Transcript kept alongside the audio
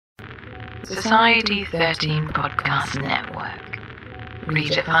Society 13 Podcast Network.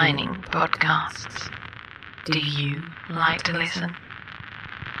 Redefining podcasts. Do you like to listen?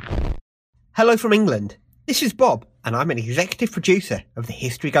 Hello from England. This is Bob, and I'm an executive producer of the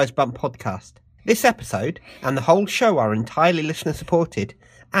History Goes Bump podcast. This episode and the whole show are entirely listener supported,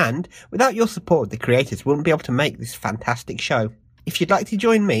 and without your support, the creators wouldn't be able to make this fantastic show. If you'd like to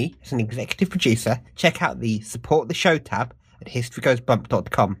join me as an executive producer, check out the Support the Show tab at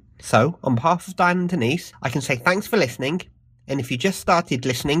historygoesbump.com. So, on behalf of Diane and Denise, I can say thanks for listening, and if you just started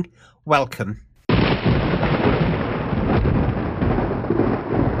listening, welcome.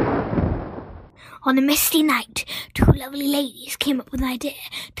 On a misty night, two lovely ladies came up with an idea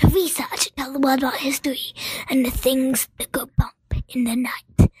to research and tell the world about history and the things that go bump in the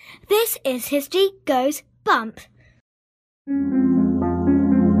night. This is History Goes Bump.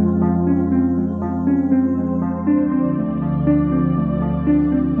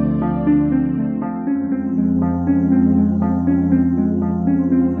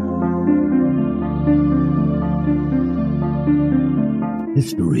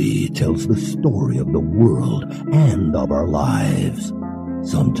 History tells the story of the world and of our lives.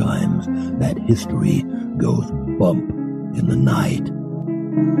 Sometimes that history goes bump in the night.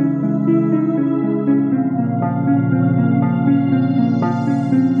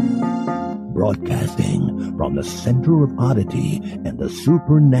 Broadcasting from the center of oddity and the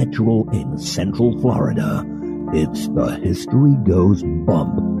supernatural in Central Florida, it's the History Goes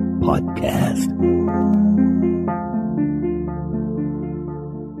Bump podcast.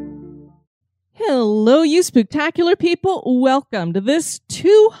 Hello, you spooktacular people. Welcome to this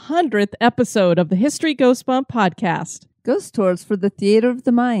 200th episode of the History Goes Bump podcast. Ghost Tours for the Theater of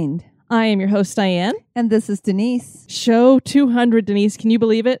the Mind. I am your host, Diane. And this is Denise. Show 200, Denise. Can you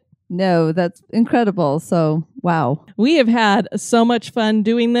believe it? No, that's incredible. So, wow. We have had so much fun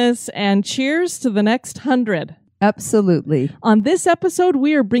doing this, and cheers to the next 100. Absolutely. On this episode,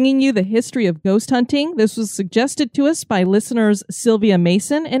 we are bringing you the history of ghost hunting. This was suggested to us by listeners Sylvia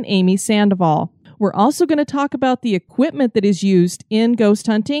Mason and Amy Sandoval. We're also going to talk about the equipment that is used in ghost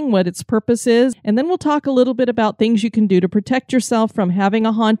hunting, what its purpose is, and then we'll talk a little bit about things you can do to protect yourself from having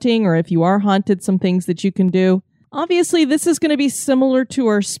a haunting, or if you are haunted, some things that you can do. Obviously, this is going to be similar to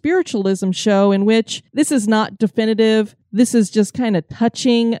our spiritualism show, in which this is not definitive. This is just kind of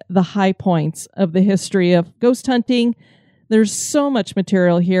touching the high points of the history of ghost hunting. There's so much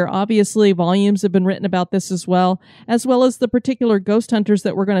material here. Obviously, volumes have been written about this as well as the particular ghost hunters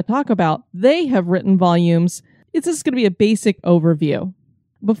that we're going to talk about. They have written volumes. It's just going to be a basic overview.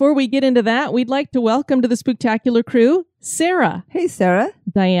 Before we get into that, we'd like to welcome to the Spooktacular crew, Sarah. Hey, Sarah.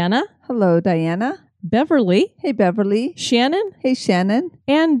 Diana. Hello, Diana. Beverly. Hey, Beverly. Shannon. Hey, Shannon.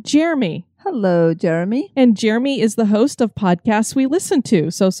 And Jeremy. Hello, Jeremy. And Jeremy is the host of podcasts we listen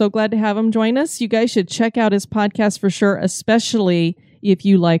to. So glad to have him join us. You guys should check out his podcast for sure, especially if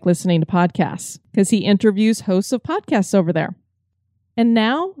you like listening to podcasts, because he interviews hosts of podcasts over there. And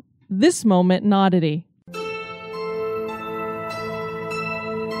now, this moment in oddity.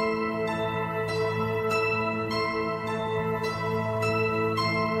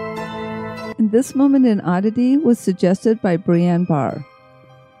 And this moment in oddity was suggested by Brianne Barr.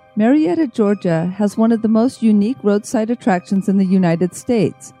 Marietta, Georgia has one of the most unique roadside attractions in the United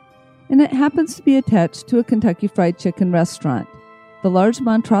States, and it happens to be attached to a Kentucky Fried Chicken restaurant. The large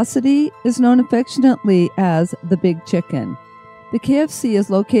monstrosity is known affectionately as the Big Chicken. The KFC is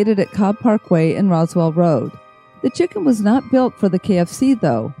located at Cobb Parkway and Roswell Road. The chicken was not built for the KFC,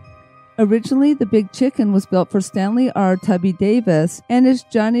 though. Originally, the Big Chicken was built for Stanley R. Tubby Davis and his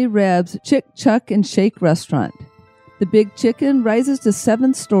Johnny Reb's Chick, Chuck, and Shake restaurant. The Big Chicken rises to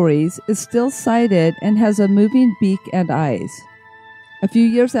 7 stories, is still sighted, and has a moving beak and eyes. A few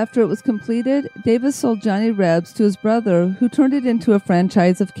years after it was completed, Davis sold Johnny Reb's to his brother, who turned it into a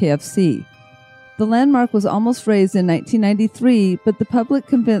franchise of KFC. The landmark was almost razed in 1993, but the public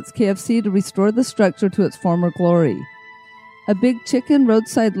convinced KFC to restore the structure to its former glory. A Big Chicken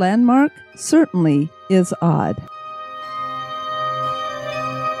roadside landmark certainly is odd.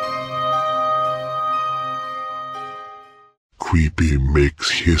 Creepy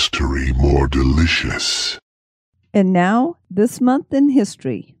makes history more delicious. And now, this month in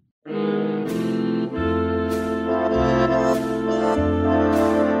history.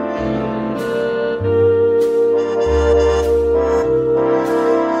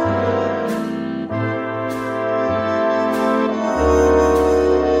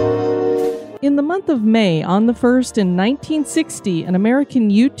 In the month of May, on the 1st in 1960, an American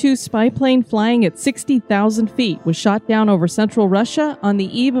U-2 spy plane flying at 60,000 feet was shot down over central Russia on the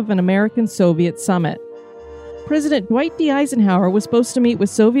eve of an American-Soviet summit. President Dwight D. Eisenhower was supposed to meet with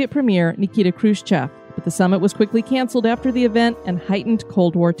Soviet Premier Nikita Khrushchev, but the summit was quickly canceled after the event and heightened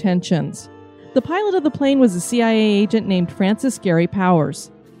Cold War tensions. The pilot of the plane was a CIA agent named Francis Gary Powers.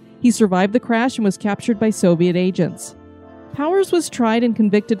 He survived the crash and was captured by Soviet agents. Powers was tried and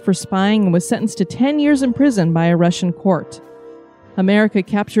convicted for spying and was sentenced to 10 years in prison by a Russian court. America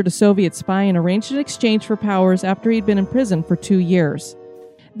captured a Soviet spy and arranged an exchange for Powers after he'd been in prison for 2 years.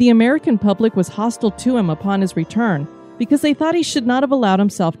 The American public was hostile to him upon his return because they thought he should not have allowed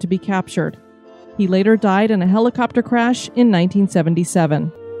himself to be captured. He later died in a helicopter crash in 1977.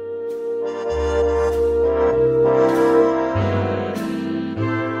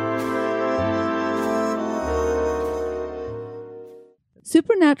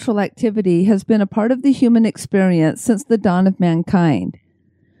 Supernatural activity has been a part of the human experience since the dawn of mankind.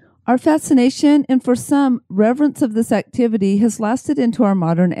 Our fascination and, for some, reverence of this activity has lasted into our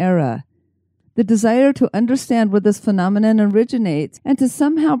modern era. The desire to understand where this phenomenon originates and to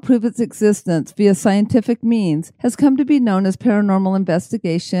somehow prove its existence via scientific means has come to be known as paranormal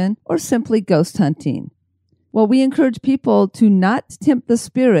investigation or simply ghost hunting. While we encourage people to not tempt the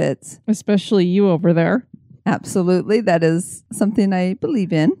spirits, Especially you over there. absolutely, that is something I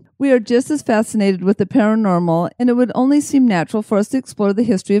believe in, we are just as fascinated with the paranormal, and it would only seem natural for us to explore the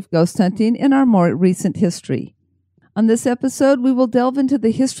history of ghost hunting in our more recent history. On this episode, we will delve into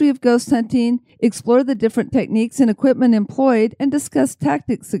the history of ghost hunting, explore the different techniques and equipment employed, and discuss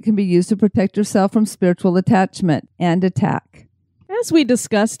tactics that can be used to protect yourself from spiritual attachment and attack. As we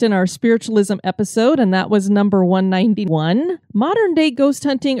discussed in our spiritualism episode, and that was number 191, modern-day ghost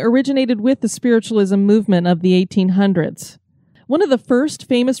hunting originated with the spiritualism movement of the 1800s. One of the first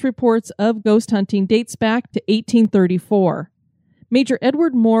famous reports of ghost hunting dates back to 1834. Major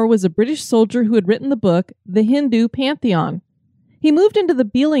Edward Moore was a British soldier who had written the book The Hindu Pantheon. He moved into the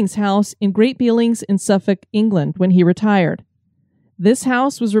Bealings house in Great Bealings in Suffolk, England, when he retired. This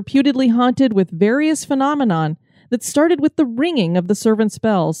house was reputedly haunted with various phenomenon that started with the ringing of the servants'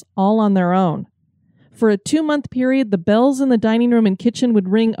 bells, all on their own. For a 2-month period, the bells in the dining room and kitchen would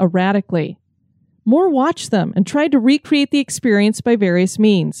ring erratically. Moore watched them and tried to recreate the experience by various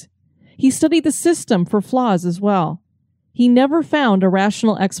means. He studied the system for flaws as well. He never found a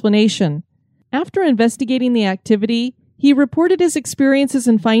rational explanation. After investigating the activity, he reported his experiences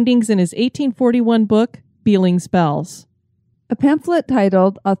and findings in his 1841 book, Bealings Bells. A pamphlet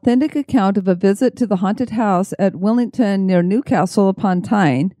titled Authentic Account of a Visit to the Haunted House at Willington near Newcastle upon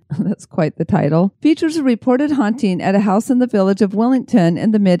Tyne, that's quite the title, features a reported haunting at a house in the village of Willington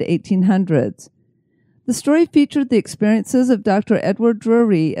in the mid-1800s. The story featured the experiences of Dr. Edward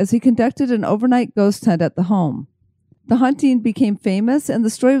Drury as he conducted an overnight ghost hunt at the home. The haunting became famous, and the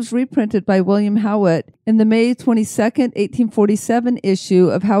story was reprinted by William Howitt in the May 22, 1847 issue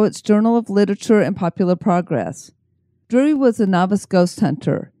of Howitt's Journal of Literature and Popular Progress. Drury was a novice ghost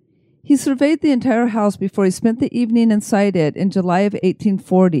hunter. He surveyed the entire house before he spent the evening inside it in July of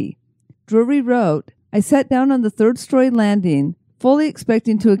 1840. Drury wrote, "I sat down on the third-story landing, fully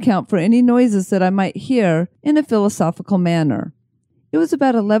expecting to account for any noises that I might hear in a philosophical manner. It was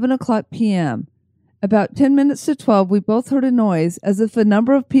about 11 o'clock p.m. About 10 minutes to 12, we both heard a noise as if a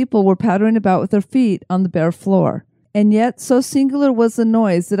number of people were pattering about with their feet on the bare floor. And yet, so singular was the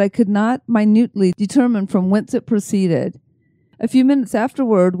noise that I could not minutely determine from whence it proceeded. A few minutes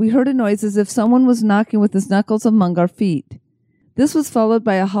afterward, we heard a noise as if someone was knocking with his knuckles among our feet. This was followed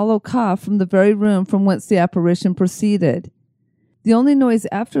by a hollow cough from the very room from whence the apparition proceeded. The only noise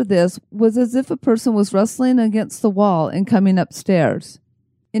after this was as if a person was rustling against the wall and coming upstairs.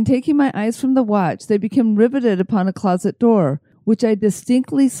 In taking my eyes from the watch, they became riveted upon a closet door, which I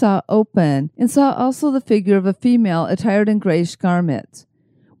distinctly saw open, and saw also the figure of a female attired in grayish garments,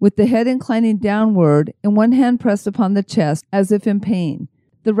 with the head inclining downward and one hand pressed upon the chest as if in pain.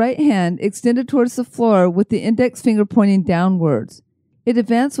 The right hand extended towards the floor with the index finger pointing downwards. It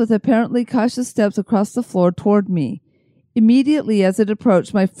advanced with apparently cautious steps across the floor toward me. Immediately as it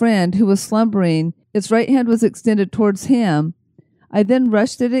approached my friend, who was slumbering, its right hand was extended towards him. I then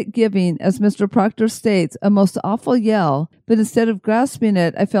rushed at it, giving, as Mr. Proctor states, a most awful yell, but instead of grasping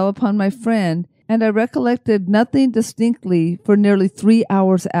it, I fell upon my friend, and I recollected nothing distinctly for nearly 3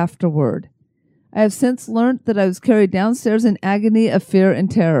 hours afterward. I have since learnt that I was carried downstairs in agony of fear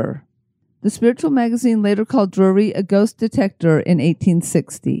and terror." The Spiritual Magazine later called Drury a ghost detector in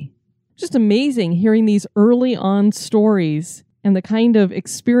 1860. Just amazing hearing these early on stories and the kind of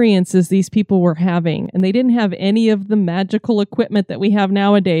experiences these people were having. And they didn't have any of the magical equipment that we have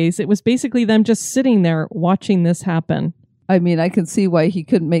nowadays. It was basically them just sitting there watching this happen. I mean, I can see why he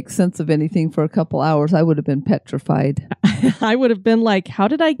couldn't make sense of anything for a couple hours. I would have been petrified. I would have been like, how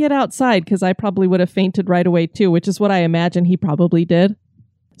did I get outside? Because I probably would have fainted right away too, which is what I imagine he probably did.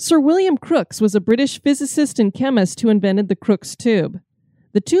 Sir William Crookes was a British physicist and chemist who invented the Crookes tube.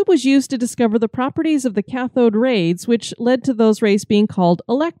 The tube was used to discover the properties of the cathode rays, which led to those rays being called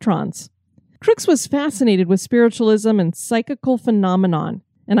electrons. Crookes was fascinated with spiritualism and psychical phenomenon.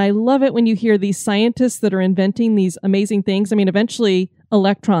 And I love it when you hear these scientists that are inventing these amazing things. I mean, eventually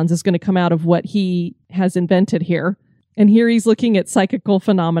electrons is going to come out of what he has invented here. And here he's looking at psychical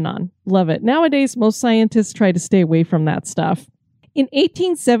phenomenon. Love it. Nowadays, most scientists try to stay away from that stuff. In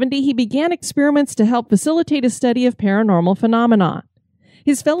 1870, he began experiments to help facilitate a study of paranormal phenomena.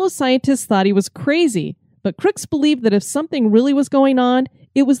 His fellow scientists thought he was crazy, but Crookes believed that if something really was going on,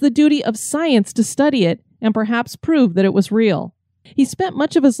 it was the duty of science to study it and perhaps prove that it was real. He spent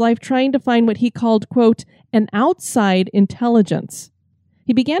much of his life trying to find what he called, quote, an outside intelligence.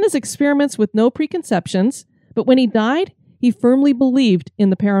 He began his experiments with no preconceptions, but when he died, he firmly believed in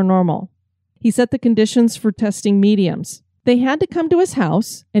the paranormal. He set the conditions for testing mediums. They had to come to his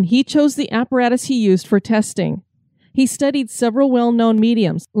house, and he chose the apparatus he used for testing. He studied several well-known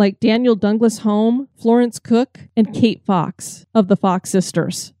mediums like Daniel Douglas Home, Florence Cook, and Kate Fox of the Fox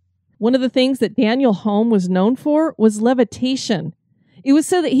sisters. One of the things that Daniel Home was known for was levitation. It was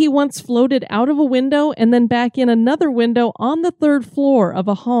said that he once floated out of a window and then back in another window on the third floor of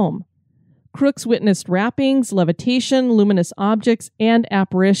a home. Crookes witnessed rappings, levitation, luminous objects, and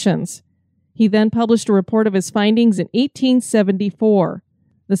apparitions. He then published a report of his findings in 1874.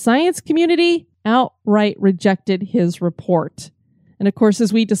 The science community outright rejected his report. And of course,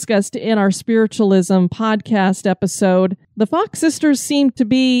 as we discussed in our spiritualism podcast episode, the Fox sisters seemed to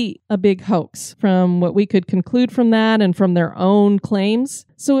be a big hoax from what we could conclude from that and from their own claims.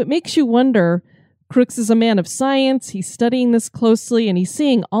 So it makes you wonder, Crookes is a man of science, he's studying this closely, and he's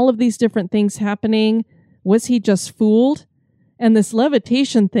seeing all of these different things happening. Was he just fooled? And this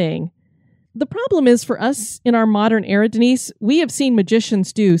levitation thing, the problem is for us in our modern era, Denise, we have seen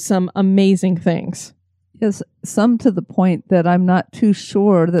magicians do some amazing things. Yes, some to the point that I'm not too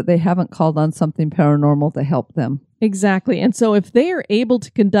sure that they haven't called on something paranormal to help them. Exactly. And so if they are able to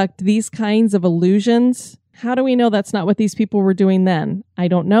conduct these kinds of illusions, how do we know that's not what these people were doing then? I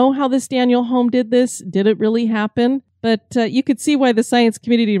don't know how this Daniel Home did this. Did it really happen? But you could see why the science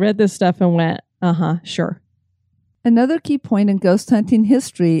community read this stuff and went, sure. Another key point in ghost hunting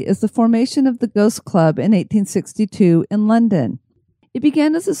history is the formation of the Ghost Club in 1862 in London. It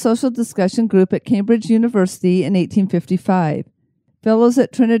began as a social discussion group at Cambridge University in 1855. Fellows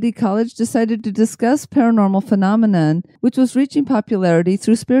at Trinity College decided to discuss paranormal phenomenon, which was reaching popularity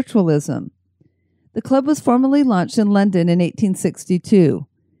through spiritualism. The club was formally launched in London in 1862.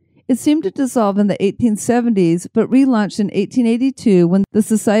 It seemed to dissolve in the 1870s, but relaunched in 1882 when the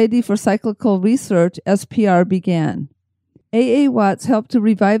Society for Psychical Research, SPR, began. A.A. Watts helped to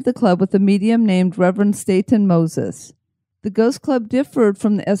revive the club with a medium named Reverend Staten Moses. The Ghost Club differed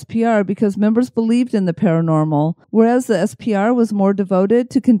from the SPR because members believed in the paranormal, whereas the SPR was more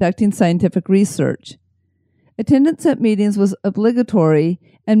devoted to conducting scientific research. Attendance at meetings was obligatory,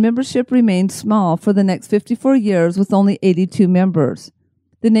 and membership remained small for the next 54 years with only 82 members.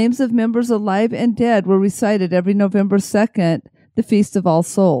 The names of members alive and dead were recited every November 2nd, the Feast of All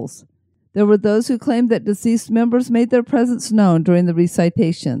Souls. There were those who claimed that deceased members made their presence known during the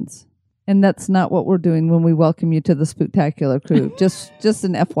recitations. And that's not what we're doing when we welcome you to the Spooktacular crew. Just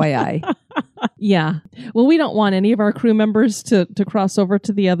an FYI. Yeah. Well, we don't want any of our crew members to cross over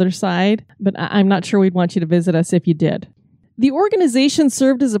to the other side, but I'm not sure we'd want you to visit us if you did. The organization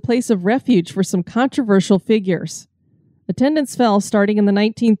served as a place of refuge for some controversial figures. Attendance fell starting in the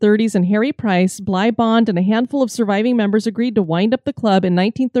 1930s, and Harry Price, Bly Bond, and a handful of surviving members agreed to wind up the club in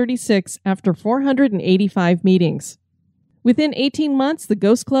 1936 after 485 meetings. Within 18 months, the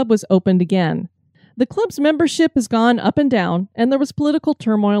Ghost Club was opened again. The club's membership has gone up and down, and there was political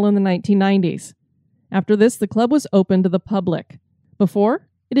turmoil in the 1990s. After this, the club was open to the public. Before,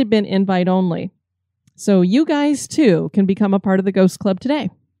 it had been invite only. So you guys, too, can become a part of the Ghost Club today.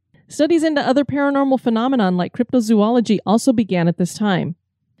 Studies into other paranormal phenomenon like cryptozoology also began at this time.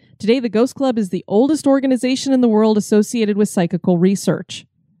 Today, the Ghost Club is the oldest organization in the world associated with psychical research.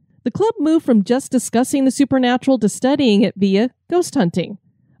 The club moved from just discussing the supernatural to studying it via ghost hunting.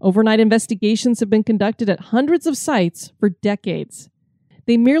 Overnight investigations have been conducted at hundreds of sites for decades.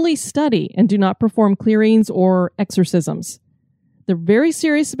 They merely study and do not perform clearings or exorcisms. They're very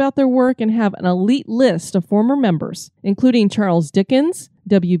serious about their work and have an elite list of former members, including Charles Dickens,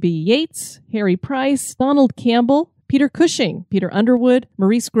 W.B. Yeats, Harry Price, Donald Campbell, Peter Cushing, Peter Underwood,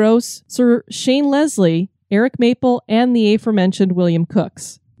 Maurice Grosse, Sir Shane Leslie, Eric Maple, and the aforementioned William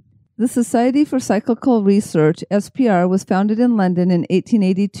Cooks. The Society for Psychical Research, SPR, was founded in London in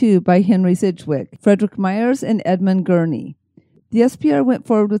 1882 by Henry Sidgwick, Frederick Myers, and Edmund Gurney. The SPR went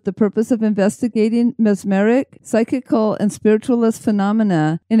forward with the purpose of investigating mesmeric, psychical, and spiritualist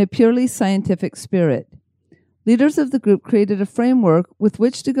phenomena in a purely scientific spirit. Leaders of the group created a framework with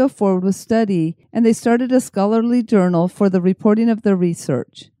which to go forward with study, and they started a scholarly journal for the reporting of their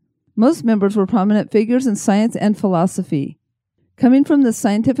research. Most members were prominent figures in science and philosophy. Coming from the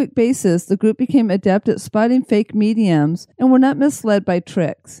scientific basis, the group became adept at spotting fake mediums and were not misled by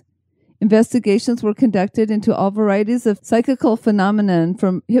tricks. Investigations were conducted into all varieties of psychical phenomenon,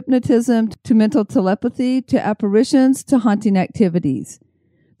 from hypnotism to mental telepathy to apparitions to haunting activities.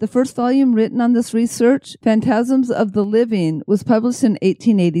 The first volume written on this research, Phantasms of the Living, was published in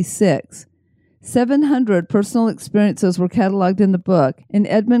 1886. 700 personal experiences were cataloged in the book, and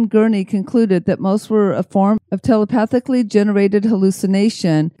Edmund Gurney concluded that most were a form of telepathically generated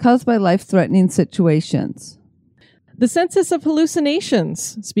hallucination caused by life-threatening situations. The Census of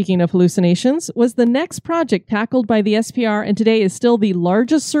Hallucinations, speaking of hallucinations, was the next project tackled by the SPR and today is still the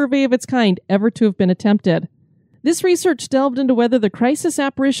largest survey of its kind ever to have been attempted. This research delved into whether the crisis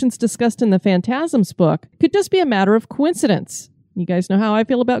apparitions discussed in the Phantasms book could just be a matter of coincidence. You guys know how I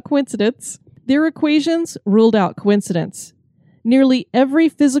feel about coincidence. Their equations ruled out coincidence. Nearly every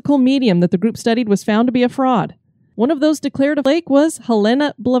physical medium that the group studied was found to be a fraud. One of those declared a flake was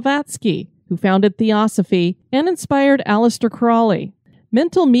Helena Blavatsky, who founded Theosophy and inspired Aleister Crowley.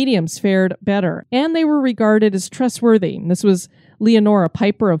 Mental mediums fared better, and they were regarded as trustworthy. This was Leonora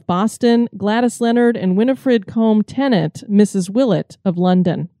Piper of Boston, Gladys Leonard, and Winifred Combe Tennant, Mrs. Willett of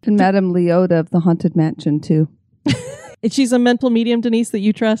London. And Madame Leota of the Haunted Mansion, too. She's a mental medium, Denise, that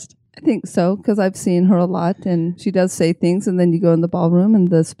you trust? I think so, because I've seen her a lot, and she does say things, and then you go in the ballroom, and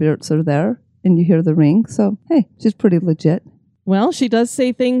the spirits are there, and you hear the ring. So, hey, she's pretty legit. Well, she does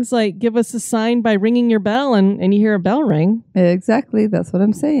say things like, give us a sign by ringing your bell, and you hear a bell ring. Exactly, that's what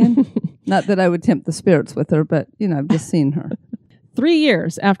I'm saying. Not that I would tempt the spirits with her, but, I've just seen her. 3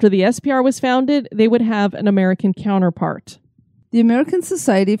 years after the SPR was founded, they would have an American counterpart. The American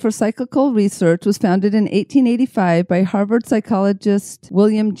Society for Psychical Research was founded in 1885 by Harvard psychologist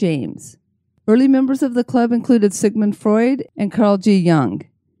William James. Early members of the club included Sigmund Freud and Carl G. Jung.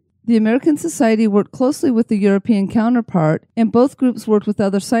 The American Society worked closely with the European counterpart, and both groups worked with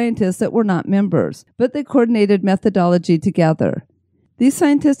other scientists that were not members, but they coordinated methodology together. These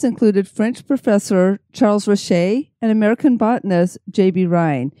scientists included French professor Charles Richet and American botanist J.B.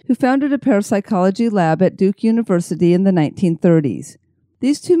 Rhine, who founded a parapsychology lab at Duke University in the 1930s.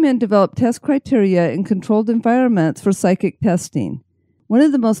 These two men developed test criteria in controlled environments for psychic testing. One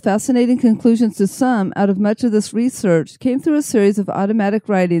of the most fascinating conclusions to some out of much of this research came through a series of automatic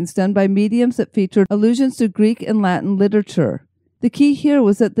writings done by mediums that featured allusions to Greek and Latin literature. The key here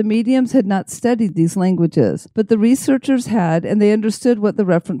was that the mediums had not studied these languages, but the researchers had, and they understood what the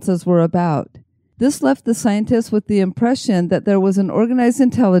references were about. This left the scientists with the impression that there was an organized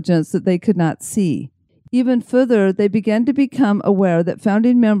intelligence that they could not see. Even further, they began to become aware that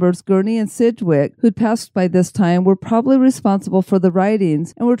founding members Gurney and Sidgwick, who'd passed by this time, were probably responsible for the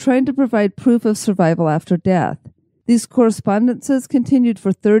writings and were trying to provide proof of survival after death. These correspondences continued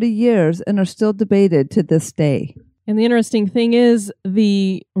for 30 years and are still debated to this day. And the interesting thing is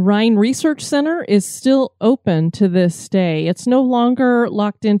the Rhine Research Center is still open to this day. It's no longer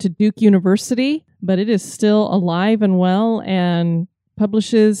locked into Duke University, but it is still alive and well and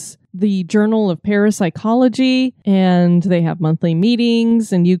publishes the Journal of Parapsychology, and they have monthly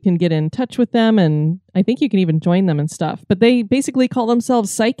meetings, and you can get in touch with them, and I think you can even join them and stuff. But they basically call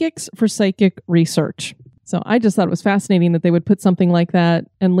themselves Psychics for Psychic Research. So I just thought it was fascinating that they would put something like that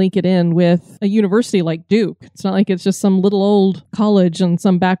and link it in with a university like Duke. It's not like it's just some little old college on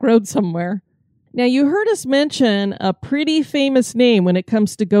some back road somewhere. Now, you heard us mention a pretty famous name when it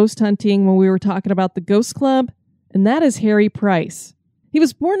comes to ghost hunting when we were talking about the Ghost Club, and that is Harry Price. He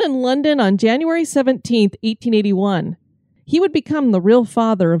was born in London on January 17th, 1881. He would become the real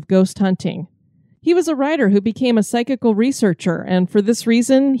father of ghost hunting. He was a writer who became a psychical researcher, and for this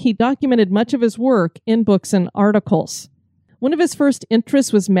reason, he documented much of his work in books and articles. One of his first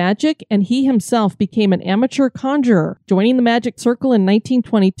interests was magic, and he himself became an amateur conjurer, joining the Magic Circle in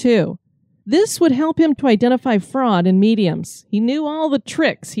 1922. This would help him to identify fraud in mediums. He knew all the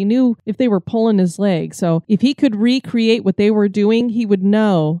tricks. He knew if they were pulling his leg. So if he could recreate what they were doing, he would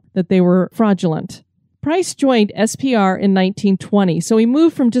know that they were fraudulent. Price joined SPR in 1920, so he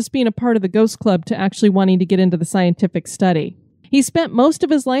moved from just being a part of the Ghost Club to actually wanting to get into the scientific study. He spent most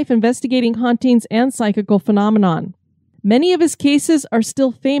of his life investigating hauntings and psychical phenomenon. Many of his cases are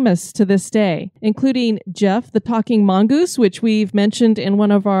still famous to this day, including Jeff the Talking Mongoose, which we've mentioned in one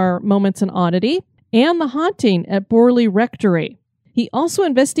of our Moments in Oddity, and the haunting at Borley Rectory. He also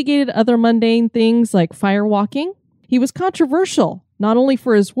investigated other mundane things like firewalking. He was controversial, not only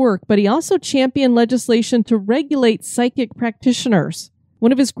for his work, but he also championed legislation to regulate psychic practitioners.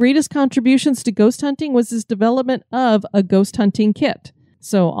 One of his greatest contributions to ghost hunting was his development of a ghost hunting kit.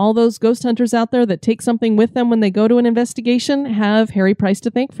 So all those ghost hunters out there that take something with them when they go to an investigation have Harry Price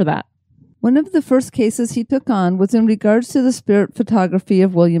to thank for that. One of the first cases he took on was in regards to the spirit photography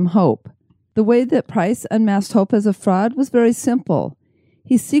of William Hope. The way that Price unmasked Hope as a fraud was very simple.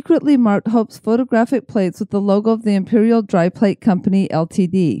 He secretly marked Hope's photographic plates with the logo of the Imperial Dry Plate Company,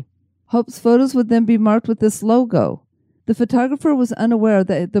 Ltd. Hope's photos would then be marked with this logo. The photographer was unaware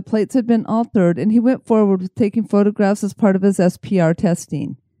that the plates had been altered, and he went forward with taking photographs as part of his SPR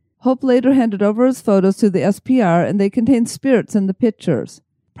testing. Hope later handed over his photos to the SPR, and they contained spirits in the pictures.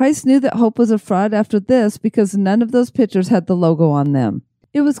 Price knew that Hope was a fraud after this because none of those pictures had the logo on them.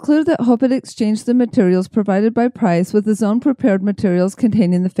 It was clear that Hope had exchanged the materials provided by Price with his own prepared materials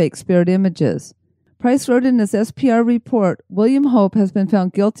containing the fake spirit images. Price wrote in his SPR report, "William Hope has been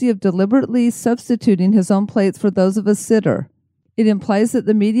found guilty of deliberately substituting his own plates for those of a sitter. It implies that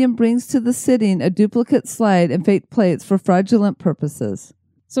the medium brings to the sitting a duplicate slide and fake plates for fraudulent purposes."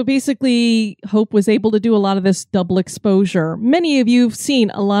 So basically, Hope was able to do a lot of this double exposure. Many of you have seen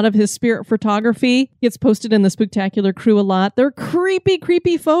a lot of his spirit photography. Gets posted in the Spooktacular Crew a lot. They're creepy,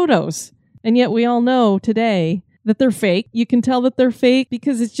 creepy photos. And yet we all know today that they're fake. You can tell that they're fake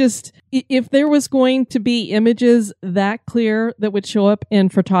because it's just, if there was going to be images that clear that would show up in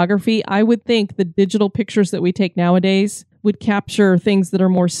photography, I would think the digital pictures that we take nowadays would capture things that are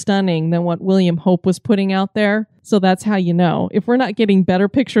more stunning than what William Hope was putting out there. So that's how you know. If we're not getting better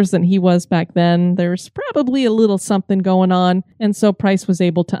pictures than he was back then, there's probably a little something going on. And so Price was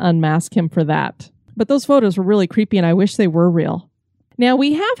able to unmask him for that. But those photos were really creepy, and I wish they were real. Now,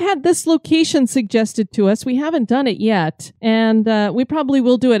 we have had this location suggested to us. We haven't done it yet, and we probably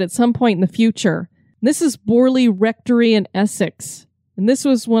will do it at some point in the future. This is Borley Rectory in Essex, and this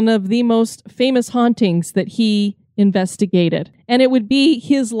was one of the most famous hauntings that he investigated, and it would be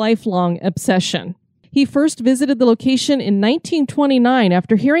his lifelong obsession. He first visited the location in 1929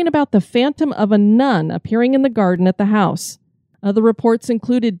 after hearing about the phantom of a nun appearing in the garden at the house. Other reports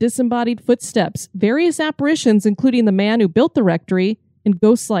included disembodied footsteps, various apparitions including the man who built the rectory, and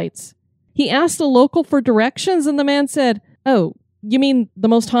ghost lights. He asked a local for directions, and the man said, "Oh, you mean the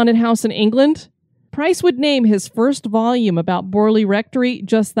most haunted house in England?" Price would name his first volume about Borley Rectory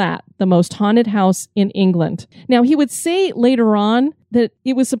just that, the most haunted house in England. Now, he would say later on that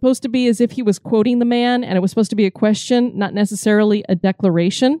it was supposed to be as if he was quoting the man, and it was supposed to be a question, not necessarily a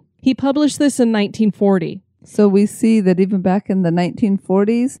declaration. He published this in 1940. So we see that even back in the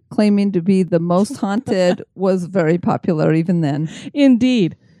 1940s, claiming to be the most haunted was very popular even then.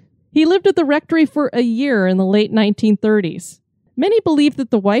 Indeed. He lived at the rectory for a year in the late 1930s. Many believe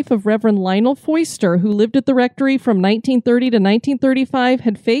that the wife of Reverend Lionel Foister, who lived at the rectory from 1930 to 1935,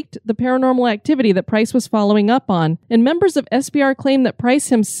 had faked the paranormal activity that Price was following up on, and members of SPR claim that Price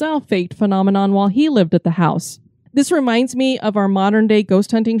himself faked phenomenon while he lived at the house. This reminds me of our modern-day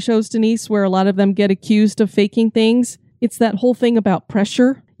ghost hunting shows, Denise, where a lot of them get accused of faking things. It's that whole thing about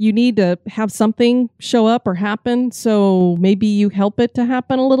pressure. You need to have something show up or happen, so maybe you help it to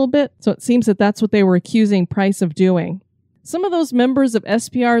happen a little bit. So it seems that that's what they were accusing Price of doing. Some of those members of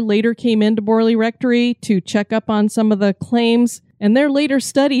SPR later came into Borley Rectory to check up on some of the claims, and their later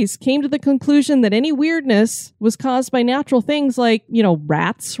studies came to the conclusion that any weirdness was caused by natural things like,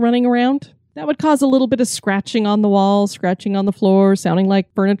 rats running around. That would cause a little bit of scratching on the walls, scratching on the floor, sounding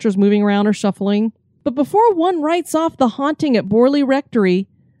like furniture's moving around or shuffling. But before one writes off the haunting at Borley Rectory,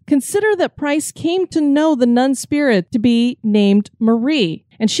 consider that Price came to know the nun spirit to be named Marie,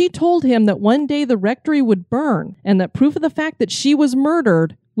 and she told him that one day the rectory would burn, and that proof of the fact that she was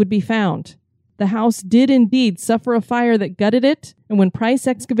murdered would be found. The house did indeed suffer a fire that gutted it, and when Price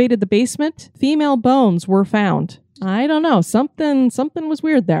excavated the basement, female bones were found. I don't know, something was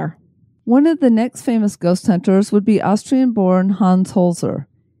weird there. One of the next famous ghost hunters would be Austrian-born Hans Holzer.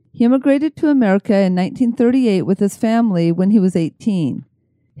 He immigrated to America in 1938 with his family when he was 18.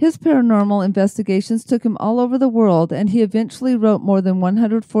 His paranormal investigations took him all over the world, and he eventually wrote more than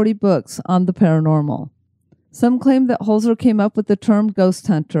 140 books on the paranormal. Some claim that Holzer came up with the term ghost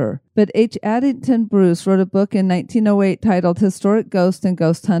hunter, but H. Addington Bruce wrote a book in 1908 titled Historic Ghosts and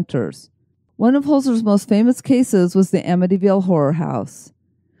Ghost Hunters. One of Holzer's most famous cases was the Amityville Horror House.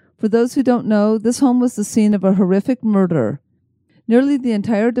 For those who don't know, this home was the scene of a horrific murder. Nearly the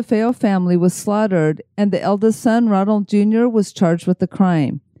entire DeFeo family was slaughtered, and the eldest son, Ronald Jr., was charged with the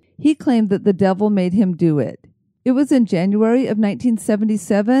crime. He claimed that the devil made him do it. It was in January of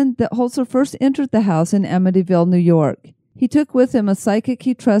 1977 that Holzer first entered the house in Amityville, New York. He took with him a psychic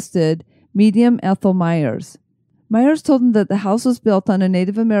he trusted, medium Ethel Myers. Myers told him that the house was built on a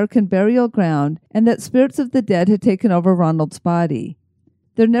Native American burial ground and that spirits of the dead had taken over Ronald's body.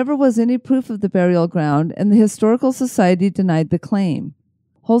 There never was any proof of the burial ground, and the Historical Society denied the claim.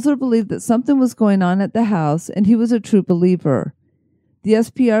 Holzer believed that something was going on at the house, and he was a true believer. The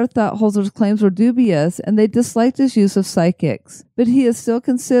SPR thought Holzer's claims were dubious, and they disliked his use of psychics, but he is still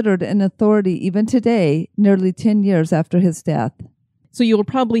considered an authority even today, nearly 10 years after his death. So you will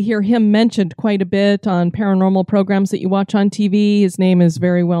probably hear him mentioned quite a bit on paranormal programs that you watch on TV. His name is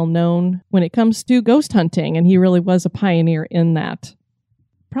very well known when it comes to ghost hunting, and he really was a pioneer in that.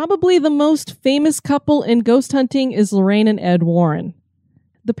 Probably the most famous couple in ghost hunting is Lorraine and Ed Warren.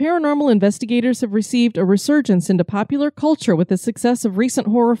 The paranormal investigators have received a resurgence into popular culture with the success of recent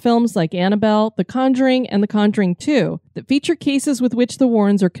horror films like Annabelle, The Conjuring, and The Conjuring 2 that feature cases with which the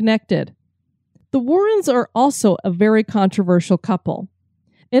Warrens are connected. The Warrens are also a very controversial couple.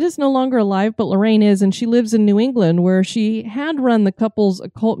 Ed is no longer alive, but Lorraine is, and she lives in New England, where she had run the couple's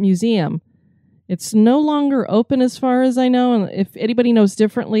occult museum. It's no longer open as far as I know, and if anybody knows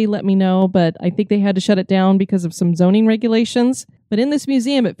differently, let me know, but I think they had to shut it down because of some zoning regulations. But in this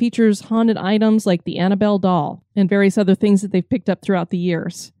museum, it features haunted items like the Annabelle doll and various other things that they've picked up throughout the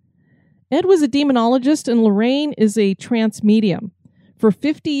years. Ed was a demonologist, and Lorraine is a trance medium. For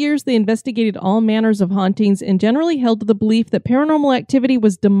 50 years, they investigated all manners of hauntings and generally held to the belief that paranormal activity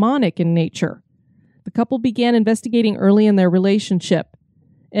was demonic in nature. The couple began investigating early in their relationship.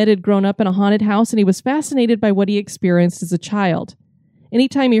 Ed had grown up in a haunted house, and he was fascinated by what he experienced as a child.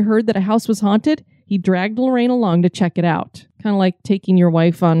 Anytime he heard that a house was haunted, he dragged Lorraine along to check it out. Kind of like taking your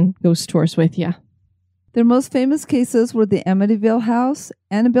wife on ghost tours with you. Their most famous cases were the Amityville house,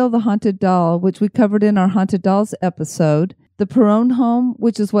 Annabelle the Haunted Doll, which we covered in our Haunted Dolls episode, the Perron home,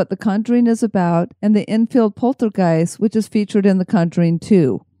 which is what The Conjuring is about, and the Enfield poltergeist, which is featured in The Conjuring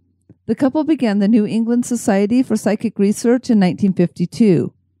 2. The couple began the New England Society for Psychic Research in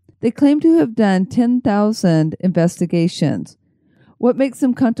 1952. They claim to have done 10,000 investigations. What makes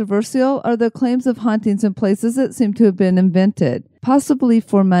them controversial are the claims of hauntings in places that seem to have been invented, possibly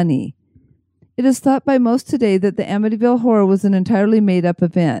for money. It is thought by most today that the Amityville Horror was an entirely made-up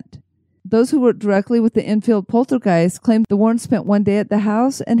event. Those who worked directly with the Enfield poltergeist claimed the Warrens spent one day at the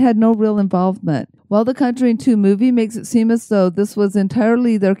house and had no real involvement, while the Conjuring 2 movie makes it seem as though this was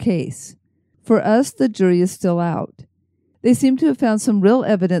entirely their case. For us, the jury is still out. They seem to have found some real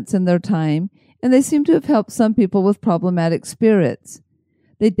evidence in their time, and they seem to have helped some people with problematic spirits.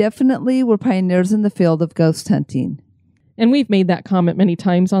 They definitely were pioneers in the field of ghost hunting. And we've made that comment many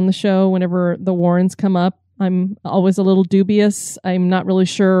times on the show. Whenever the Warrens come up, I'm always a little dubious. I'm not really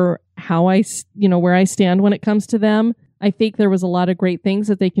sure how where I stand when it comes to them. I think there was a lot of great things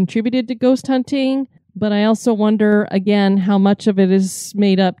that they contributed to ghost hunting, but I also wonder, again, how much of it is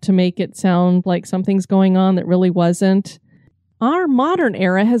made up to make it sound like something's going on that really wasn't. Our modern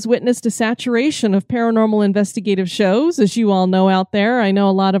era has witnessed a saturation of paranormal investigative shows, as you all know out there. I know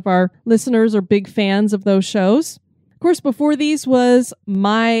a lot of our listeners are big fans of those shows. Of course, before these was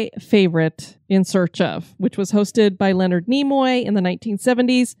my favorite, In Search Of, which was hosted by Leonard Nimoy in the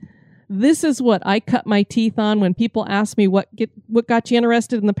 1970s. This is what I cut my teeth on when people ask me what got you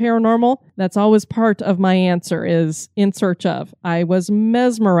interested in the paranormal. That's always part of my answer is In Search Of. I was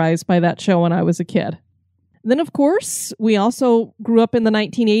mesmerized by that show when I was a kid. Then, of course, we also grew up in the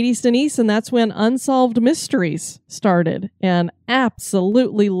 1980s, Denise, and that's when Unsolved Mysteries started, and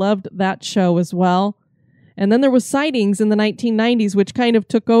absolutely loved that show as well. And then there was Sightings in the 1990s, which kind of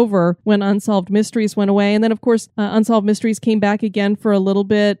took over when Unsolved Mysteries went away. And then, of course, Unsolved Mysteries came back again for a little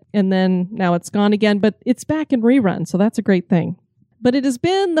bit, and then now it's gone again, but it's back in rerun, so that's a great thing. But it has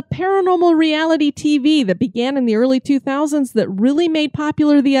been the paranormal reality TV that began in the early 2000s that really made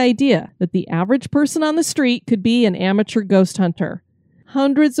popular the idea that the average person on the street could be an amateur ghost hunter.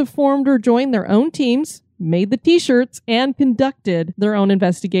 Hundreds have formed or joined their own teams, made the t-shirts, and conducted their own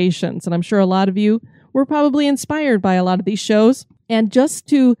investigations. And I'm sure a lot of you were probably inspired by a lot of these shows. And just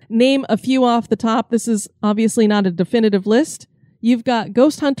to name a few off the top, this is obviously not a definitive list. You've got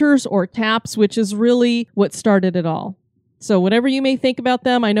Ghost Hunters or TAPS, which is really what started it all. So whatever you may think about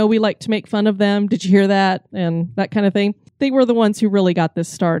them, I know we like to make fun of them. Did you hear that? And that kind of thing. They were the ones who really got this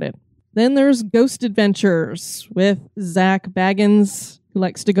started. Then there's Ghost Adventures with Zach Baggins, who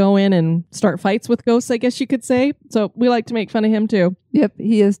likes to go in and start fights with ghosts, I guess you could say. So we like to make fun of him too. Yep,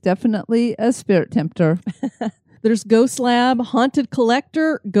 he is definitely a spirit tempter. There's Ghost Lab, Haunted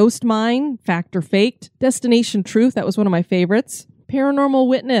Collector, Ghost Mine, Fact or Faked, Destination Truth, that was one of my favorites, Paranormal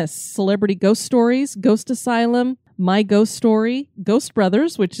Witness, Celebrity Ghost Stories, Ghost Asylum, My Ghost Story, Ghost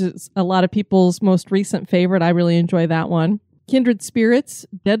Brothers, which is a lot of people's most recent favorite. I really enjoy that one. Kindred Spirits,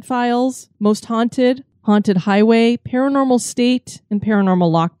 Dead Files, Most Haunted, Haunted Highway, Paranormal State, and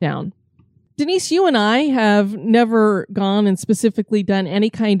Paranormal Lockdown. Denise, you and I have never gone and specifically done any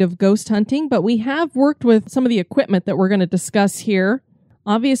kind of ghost hunting, but we have worked with some of the equipment that we're going to discuss here.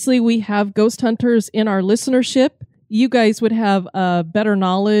 Obviously, we have ghost hunters in our listenership. You guys would have better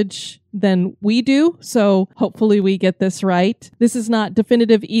knowledge than we do, so hopefully we get this right. This is not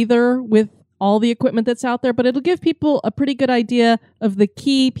definitive either with all the equipment that's out there, but it'll give people a pretty good idea of the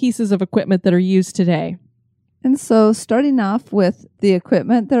key pieces of equipment that are used today. And so starting off with the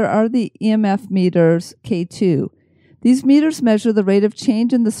equipment, there are the EMF meters K2. These meters measure the rate of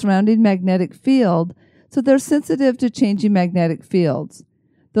change in the surrounding magnetic field, so they're sensitive to changing magnetic fields.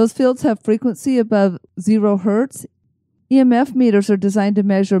 Those fields have frequency above 0 hertz. EMF meters are designed to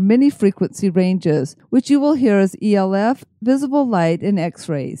measure many frequency ranges, which you will hear as ELF, visible light, and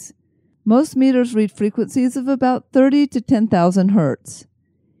X-rays. Most meters read frequencies of about 30 to 10,000 hertz.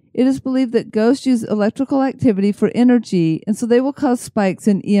 It is believed that ghosts use electrical activity for energy, and so they will cause spikes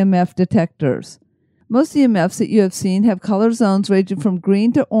in EMF detectors. Most EMFs that you have seen have color zones ranging from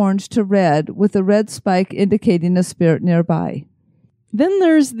green to orange to red, with a red spike indicating a spirit nearby. Then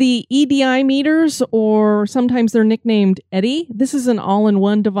there's the EDI meters, or sometimes they're nicknamed EDI. This is an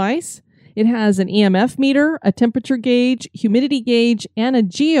all-in-one device. It has an EMF meter, a temperature gauge, humidity gauge, and a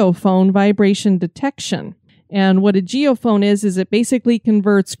geophone vibration detection. And what a geophone is it basically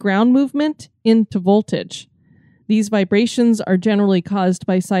converts ground movement into voltage. These vibrations are generally caused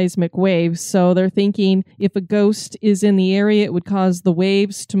by seismic waves, so they're thinking if a ghost is in the area, it would cause the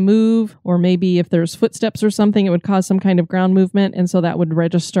waves to move, or maybe if there's footsteps or something, it would cause some kind of ground movement, and so that would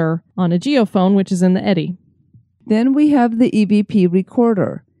register on a geophone, which is in the EDI. Then we have the EVP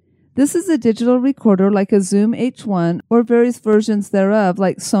recorder. This is a digital recorder like a Zoom H1 or various versions thereof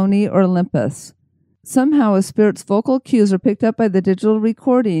like Sony or Olympus. Somehow a spirit's vocal cues are picked up by the digital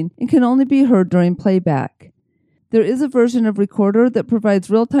recording and can only be heard during playback. There is a version of recorder that provides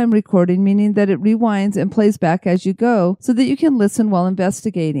real-time recording, meaning that it rewinds and plays back as you go so that you can listen while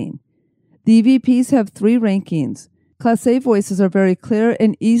investigating. The EVPs have 3 rankings. Class A voices are very clear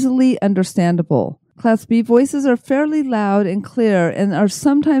and easily understandable. Class B voices are fairly loud and clear and are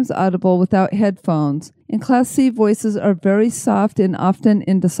sometimes audible without headphones. And Class C voices are very soft and often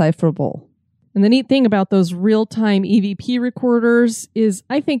indecipherable. And the neat thing about those real-time EVP recorders is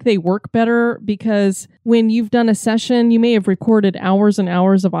I think they work better because when you've done a session, you may have recorded hours and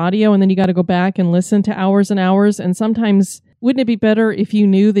hours of audio and then you got to go back and listen to hours and hours. And sometimes wouldn't it be better if you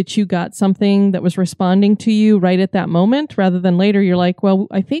knew that you got something that was responding to you right at that moment rather than later you're like, well,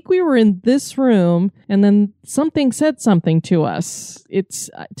 I think we were in this room and then something said something to us.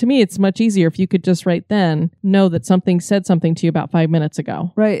 To me, it's much easier if you could just right then know that something said something to you about 5 minutes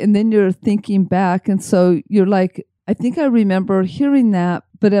ago. Right. And then you're thinking back. And so you're like, I think I remember hearing that,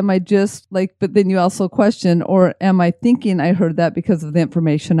 but am I just like, but then you also question, or am I thinking I heard that because of the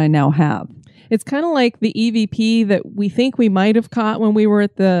information I now have? It's kind of like the EVP that we think we might have caught when we were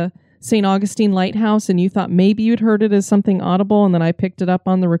at the St. Augustine Lighthouse and you thought maybe you'd heard it as something audible and then I picked it up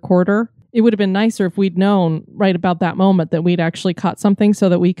on the recorder. It would have been nicer if we'd known right about that moment that we'd actually caught something so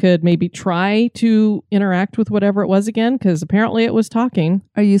that we could maybe try to interact with whatever it was again, because apparently it was talking.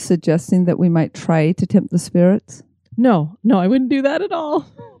 Are you suggesting that we might try to tempt the spirits? No, I wouldn't do that at all.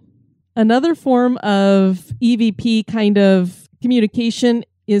 Another form of EVP kind of communication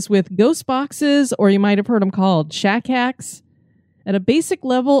is with ghost boxes, or you might have heard them called shack hacks. At a basic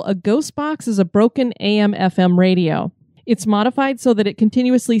level, a ghost box is a broken AM/FM radio. It's modified so that it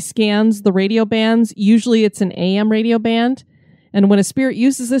continuously scans the radio bands. Usually it's an AM radio band. And when a spirit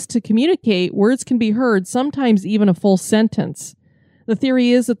uses this to communicate, words can be heard, sometimes even a full sentence. The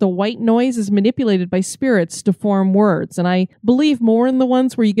theory is that the white noise is manipulated by spirits to form words. And I believe more in the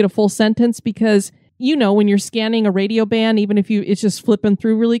ones where you get a full sentence because, you know, when you're scanning a radio band, even if it's just flipping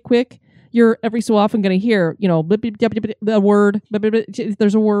through really quick, you're every so often going to hear, the word,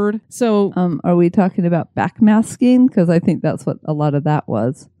 there's a word. So, are we talking about backmasking? Because I think that's what a lot of that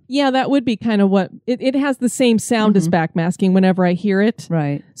was. Yeah, that would be kind of what it has the same sound as backmasking whenever I hear it.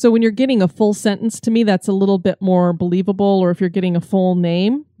 Right. So when you're getting a full sentence, to me, that's a little bit more believable. Or if you're getting a full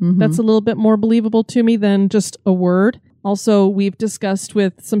name, that's a little bit more believable to me than just a word. Also, we've discussed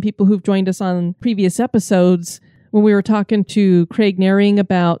with some people who've joined us on previous episodes when we were talking to Craig Naring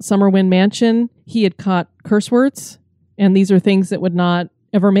about Summerwind Mansion, he had caught curse words, and these are things that would not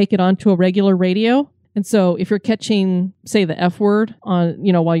ever make it onto a regular radio. And so if you're catching, say, the F word on,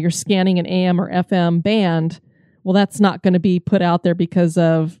 while you're scanning an AM or FM band, well, that's not going to be put out there because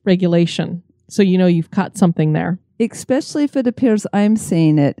of regulation. So you've caught something there. Especially if it appears I'm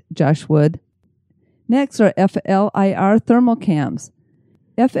saying it, Josh Wood. Next are FLIR thermal cams.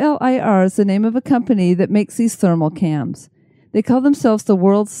 FLIR is the name of a company that makes these thermal cams. They call themselves the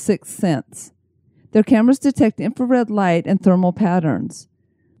world's sixth sense. Their cameras detect infrared light and thermal patterns.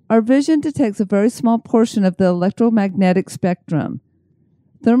 Our vision detects a very small portion of the electromagnetic spectrum.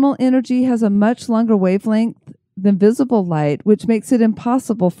 Thermal energy has a much longer wavelength than visible light, which makes it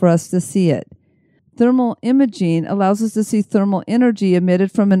impossible for us to see it. Thermal imaging allows us to see thermal energy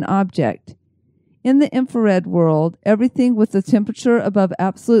emitted from an object. In the infrared world, everything with a temperature above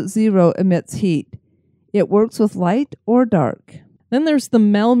absolute zero emits heat. It works with light or dark. Then there's the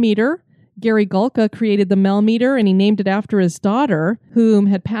Mel meter. Gary Gulka created the Mel meter, and he named it after his daughter, whom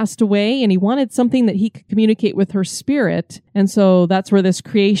had passed away, and he wanted something that he could communicate with her spirit. And so that's where this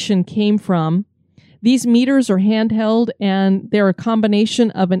creation came from. These meters are handheld, and they're a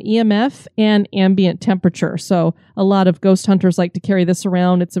combination of an EMF and ambient temperature. So a lot of ghost hunters like to carry this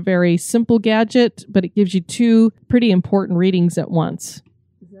around. It's a very simple gadget, but it gives you two pretty important readings at once.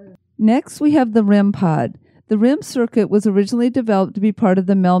 Next, we have the REM pod. The REM circuit was originally developed to be part of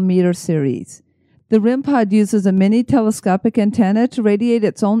the Mel meter series. The REM pod uses a mini telescopic antenna to radiate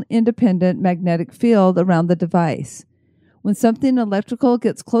its own independent magnetic field around the device. When something electrical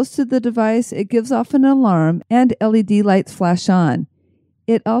gets close to the device, it gives off an alarm and LED lights flash on.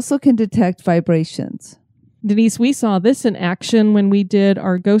 It also can detect vibrations. Denise, we saw this in action when we did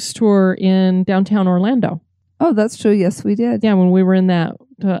our ghost tour in downtown Orlando. Oh, that's true. Yes, we did. Yeah, when we were in that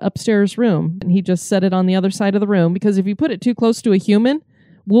upstairs room, and he just set it on the other side of the room, because if you put it too close to a human,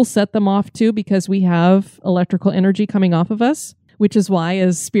 we'll set them off too, because we have electrical energy coming off of us, which is why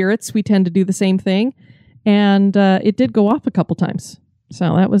as spirits we tend to do the same thing. And it did go off a couple times.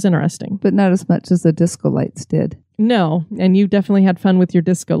 So that was interesting. But not as much as the disco lights did. No, and you definitely had fun with your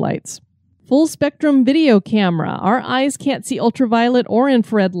disco lights. Full spectrum video camera. Our eyes can't see ultraviolet or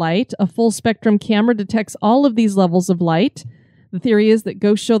infrared light. A full spectrum camera detects all of these levels of light. The theory is that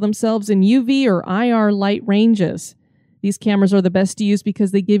ghosts show themselves in UV or IR light ranges. These cameras are the best to use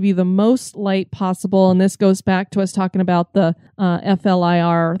because they give you the most light possible, and this goes back to us talking about the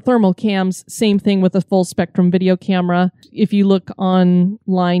FLIR thermal cams. Same thing with a full spectrum video camera. If you look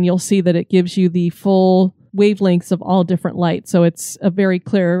online, you'll see that it gives you the full wavelengths of all different light. So it's a very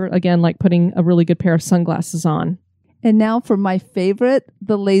clear, again, like putting a really good pair of sunglasses on. And now for my favorite,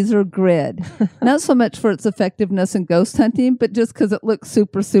 the laser grid. Not so much for its effectiveness in ghost hunting, but just because it looks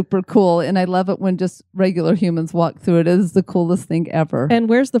super, super cool. And I love it when just regular humans walk through it. It is the coolest thing ever. And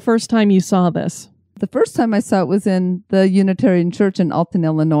where's the first time you saw this? The first time I saw it was in the Unitarian Church in Alton,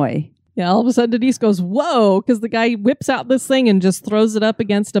 Illinois. Yeah, all of a sudden Denise goes, whoa, because the guy whips out this thing and just throws it up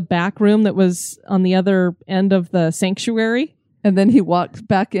against a back room that was on the other end of the sanctuary. And then he walked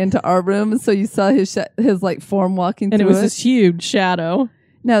back into our room, and so you saw his like form walking through it. And it was this huge shadow.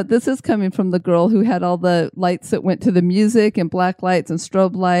 Now, this is coming from the girl who had all the lights that went to the music and black lights and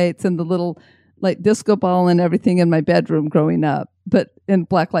strobe lights and the little like disco ball and everything in my bedroom growing up, but in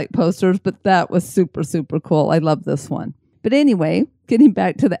black light posters. But that was super, super cool. I love this one. But anyway, getting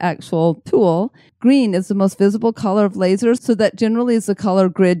back to the actual tool, green is the most visible color of lasers, so that generally is the color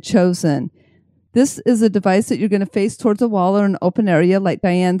grid chosen. This is a device that you're going to face towards a wall or an open area, like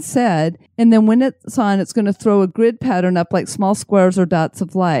Diane said, and then when it's on, it's going to throw a grid pattern up like small squares or dots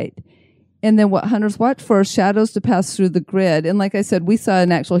of light. And then what hunters watch for is shadows to pass through the grid. And like I said, we saw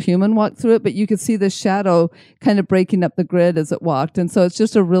an actual human walk through it, but you could see the shadow kind of breaking up the grid as it walked. And so it's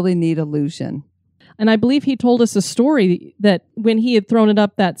just a really neat illusion. And I believe he told us a story that when he had thrown it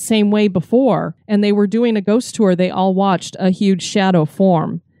up that same way before, and they were doing a ghost tour, they all watched a huge shadow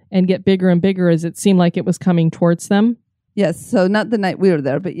form and get bigger and bigger as it seemed like it was coming towards them. Yes, so not the night we were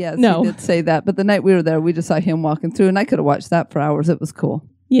there, but yes, no. He did say that. But the night we were there, we just saw him walking through, and I could have watched that for hours. It was cool.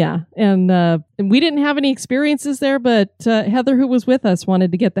 Yeah, and we didn't have any experiences there, but Heather, who was with us,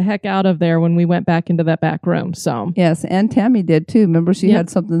 wanted to get the heck out of there when we went back into that back room. So yes, and Tammy did too. Remember, she had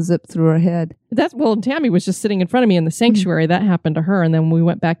something zip through her head. Tammy was just sitting in front of me in the sanctuary. That happened to her, and then we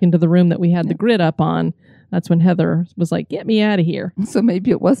went back into the room that we had the grid up on. That's when Heather was like, get me out of here. So maybe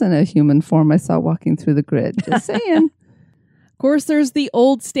it wasn't a human form I saw walking through the grid. Just saying. Of course, there's the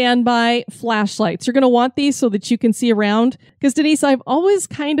old standby flashlights. You're going to want these so that you can see around. Because, Denise, I've always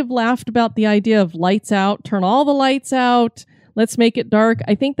kind of laughed about the idea of lights out. Turn all the lights out. Let's make it dark.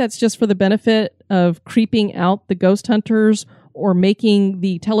 I think that's just for the benefit of creeping out the ghost hunters or making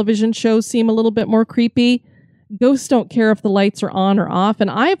the television shows seem a little bit more creepy. ghosts don't care if the lights are on or off. And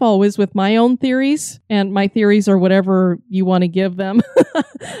I've always, with my own theories, and my theories are whatever you want to give them,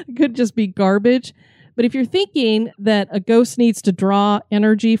 could just be garbage. But if you're thinking that a ghost needs to draw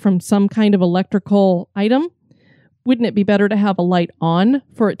energy from some kind of electrical item, wouldn't it be better to have a light on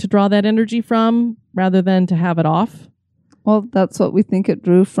for it to draw that energy from rather than to have it off? Well, that's what we think it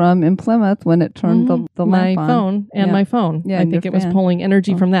drew from in Plymouth when it turned the lamp on. My phone. Yeah, I think it was pulling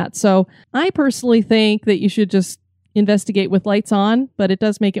energy from that. So I personally think that you should just investigate with lights on, but it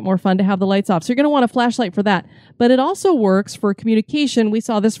does make it more fun to have the lights off. So you're going to want a flashlight for that. But it also works for communication. We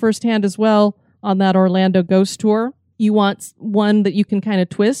saw this firsthand as well on that Orlando ghost tour. You want one that you can kind of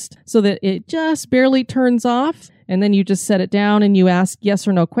twist so that it just barely turns off. And then you just set it down and you ask yes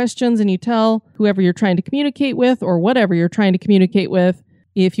or no questions and you tell whoever you're trying to communicate with or whatever you're trying to communicate with.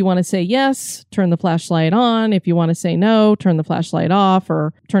 If you want to say yes, turn the flashlight on. If you want to say no, turn the flashlight off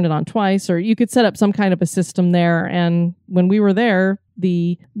or turn it on twice. Or you could set up some kind of a system there. And when we were there,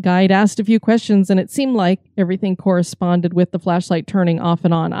 the guide asked a few questions and it seemed like everything corresponded with the flashlight turning off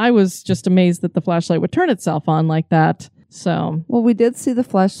and on. I was just amazed that the flashlight would turn itself on like that. So, well, we did see the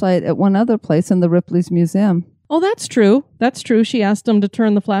flashlight at one other place in the Ripley's Museum. Oh, that's true. That's true. She asked him to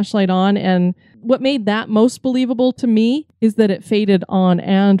turn the flashlight on. And what made that most believable to me is that it faded on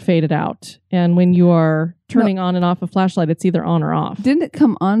and faded out. And when you are turning on and off a flashlight, it's either on or off. Didn't it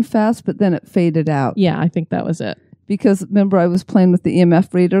come on fast, but then it faded out? Yeah, I think that was it. Because remember, I was playing with the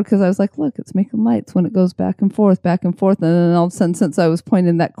EMF reader because I was like, look, it's making lights when it goes back and forth. And then all of a sudden, since I was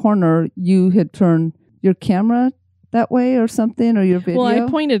pointing in that corner, you had turned your camera that way or something, or your video? Well, I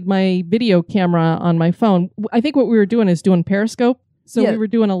pointed my video camera on my phone. I think what we were doing is doing Periscope. So we were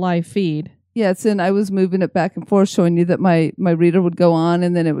doing a live feed. Yes, and I was moving it back and forth, showing you that my reader would go on,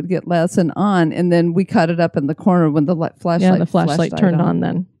 and then it would get less and on, and then we cut it up in the corner when the flashlight. Yeah, the flashlight turned on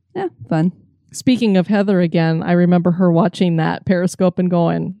then. Yeah, fun. Speaking of Heather again, I remember her watching that Periscope and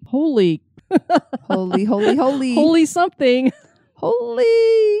going, holy. Holy something.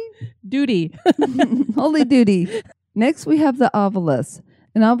 Holy duty. Holy duty. Next, we have the Ovilus.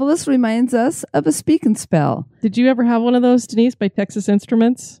 An Ovilus reminds us of a speak and spell. Did you ever have one of those, Denise, by Texas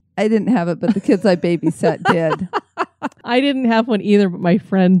Instruments? I didn't have it, but the kids I babysat did. I didn't have one either, but my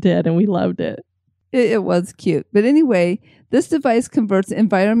friend did, and we loved it. It was cute. But anyway, this device converts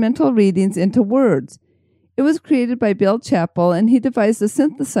environmental readings into words. It was created by Bill Chappell, and he devised a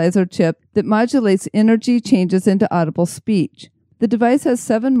synthesizer chip that modulates energy changes into audible speech. The device has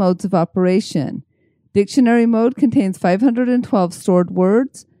 7 modes of operation. Dictionary mode contains 512 stored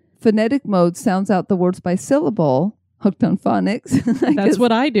words. Phonetic mode sounds out the words by syllable, hooked on phonics. That's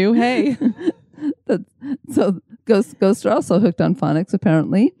what I do, hey. So ghosts are also hooked on phonics,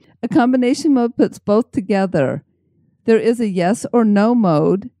 apparently. A combination mode puts both together. There is a yes or no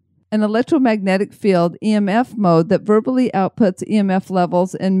mode, an electromagnetic field EMF mode that verbally outputs EMF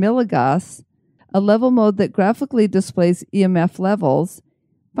levels in milligauss, a level mode that graphically displays EMF levels.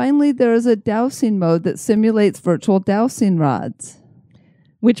 Finally, there is a dowsing mode that simulates virtual dowsing rods.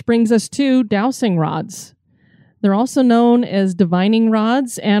 Which brings us to dowsing rods. They're also known as divining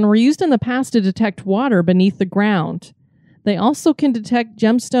rods and were used in the past to detect water beneath the ground. They also can detect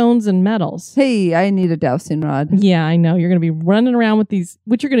gemstones and metals. Hey, I need a dowsing rod. Yeah, I know. You're going to be running around with these.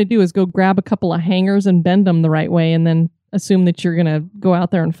 What you're going to do is go grab a couple of hangers and bend them the right way and then assume that you're going to go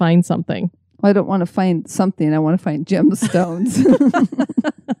out there and find something. I don't want to find something. I want to find gemstones.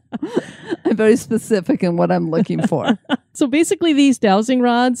 I'm very specific in what I'm looking for. So basically, these dowsing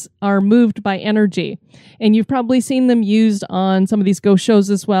rods are moved by energy. And you've probably seen them used on some of these ghost shows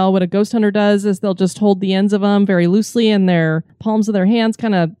as well. What a ghost hunter does is they'll just hold the ends of them very loosely in their palms of their hands,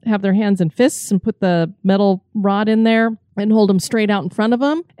 kind of have their hands in fists and put the metal rod in there and hold them straight out in front of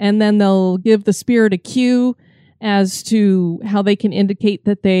them. And then they'll give the spirit a cue as to how they can indicate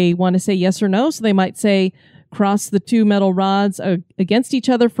that they want to say yes or no. So they might say, cross the 2 metal rods against each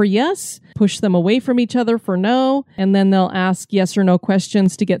other for yes, push them away from each other for no, and then they'll ask yes or no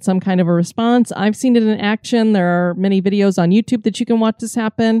questions to get some kind of a response. I've seen it in action. There are many videos on YouTube that you can watch this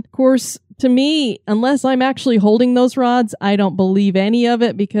happen. Of course, to me, unless I'm actually holding those rods, I don't believe any of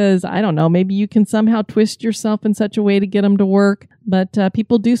it because, I don't know, maybe you can somehow twist yourself in such a way to get them to work, but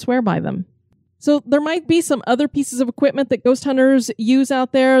people do swear by them. So there might be some other pieces of equipment that ghost hunters use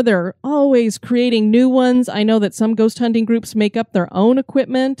out there. They're always creating new ones. I know that some ghost hunting groups make up their own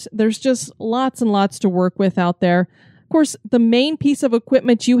equipment. There's just lots and lots to work with out there. Of course, the main piece of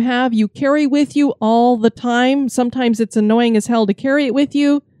equipment you have, you carry with you all the time. Sometimes it's annoying as hell to carry it with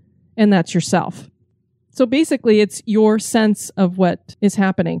you, and that's yourself. So basically, it's your sense of what is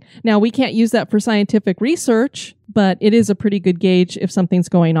happening. Now, we can't use that for scientific research, but it is a pretty good gauge if something's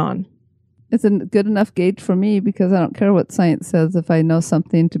going on. It's a good enough gauge for me because I don't care what science says if I know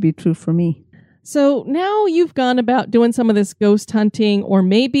something to be true for me. So now you've gone about doing some of this ghost hunting, or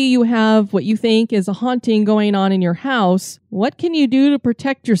maybe you have what you think is a haunting going on in your house. What can you do to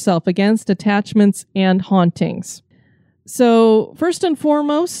protect yourself against attachments and hauntings? So first and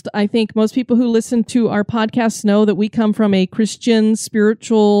foremost, I think most people who listen to our podcast know that we come from a Christian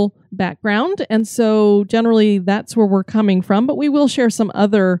spiritual background. And so generally that's where we're coming from. But we will share some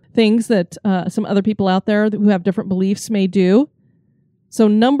other things that some other people out there who have different beliefs may do. So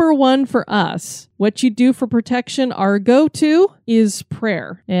number one for us, what you do for protection, our go-to is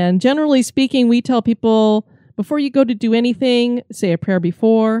prayer. And generally speaking, we tell people before you go to do anything, say a prayer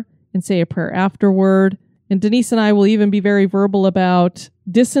before and say a prayer afterward. And Denise and I will even be very verbal about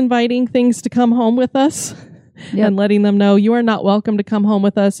disinviting things to come home with us and letting them know you are not welcome to come home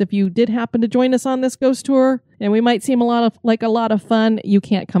with us. If you did happen to join us on this ghost tour and we might seem like a lot of fun, you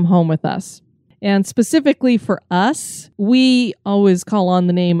can't come home with us. And specifically for us, we always call on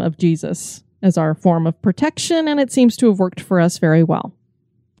the name of Jesus as our form of protection, and it seems to have worked for us very well.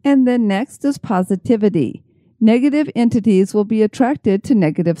 And then next is positivity. Negative entities will be attracted to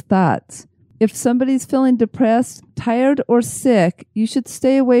negative thoughts. If somebody's feeling depressed, tired, or sick, you should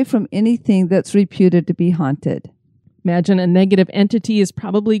stay away from anything that's reputed to be haunted. Imagine a negative entity is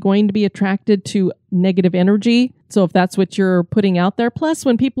probably going to be attracted to negative energy. So if that's what you're putting out there, plus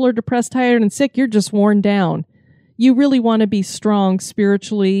when people are depressed, tired, and sick, you're just worn down. You really want to be strong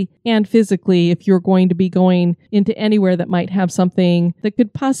spiritually and physically if you're going to be going into anywhere that might have something that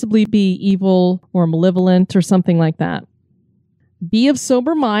could possibly be evil or malevolent or something like that. Be of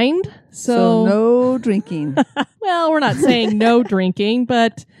sober mind. So no drinking. Well, we're not saying no drinking,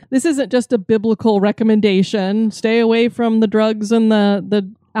 but this isn't just a biblical recommendation. Stay away from the drugs and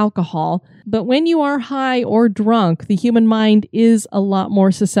the alcohol. But when you are high or drunk, the human mind is a lot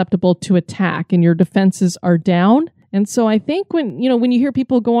more susceptible to attack and your defenses are down. And so I think when you hear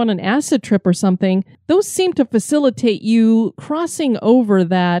people go on an acid trip or something, those seem to facilitate you crossing over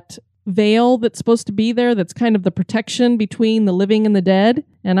that veil that's supposed to be there, that's kind of the protection between the living and the dead.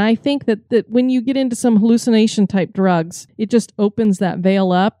 And I think that when you get into some hallucination type drugs, it just opens that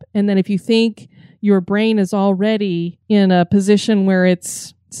veil up. And then if you think your brain is already in a position where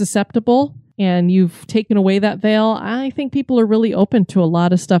it's susceptible and you've taken away that veil, I think people are really open to a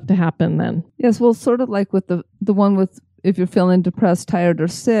lot of stuff to happen then. Yes, well, sort of like with the one with if you're feeling depressed, tired, or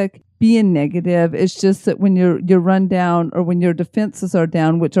sick, being negative. It's just that when you're run down or when your defenses are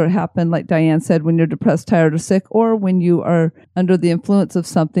down, which are happen, like Diane said, when you're depressed, tired, or sick, or when you are under the influence of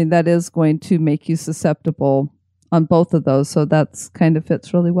something, that is going to make you susceptible on both of those. So that's kind of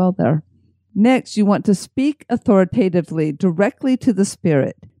fits really well there. Next, you want to speak authoritatively directly to the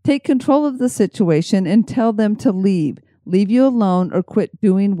spirit. Take control of the situation and tell them to leave you alone, or quit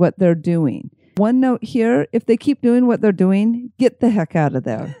doing what they're doing. One note here, if they keep doing what they're doing, get the heck out of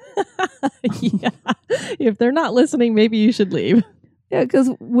there. Yeah. If they're not listening, maybe you should leave. Yeah, because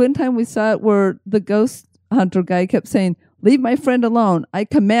one time we saw it where the ghost hunter guy kept saying, leave my friend alone. I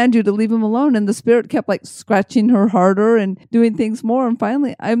command you to leave him alone. And the spirit kept like scratching her harder and doing things more. And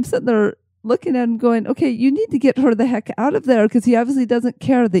finally, I'm sitting there looking at him going, okay, you need to get her the heck out of there because he obviously doesn't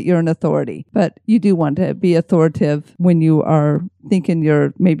care that you're an authority. But you do want to be authoritative when you are thinking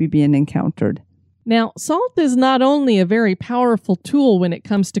you're maybe being encountered. Now, salt is not only a very powerful tool when it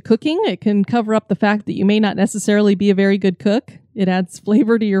comes to cooking. It can cover up the fact that you may not necessarily be a very good cook. It adds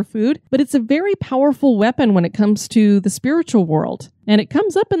flavor to your food, but it's a very powerful weapon when it comes to the spiritual world. And it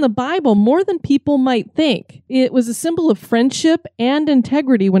comes up in the Bible more than people might think. It was a symbol of friendship and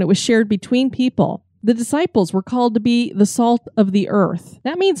integrity when it was shared between people. The disciples were called to be the salt of the earth.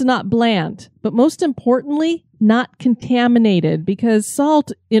 That means not bland, but most importantly, not contaminated, because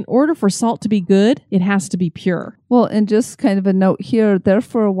salt, in order for salt to be good, it has to be pure. Well, and just kind of a note here, there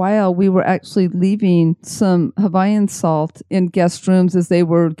for a while, we were actually leaving some Hawaiian salt in guest rooms as they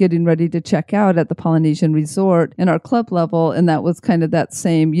were getting ready to check out at the Polynesian Resort in our club level. And that was kind of that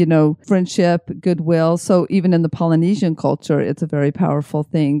same, friendship, goodwill. So even in the Polynesian culture, it's a very powerful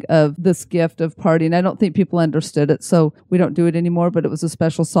thing of this gift of partying. I don't think people understood it, so we don't do it anymore, but it was a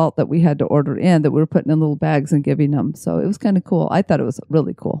special salt that we had to order in that we were putting in little bags and giving them. So it was kind of cool. I thought it was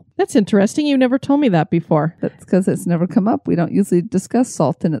really cool. That's interesting. You never told me that before. That's because it's never come up. We don't usually discuss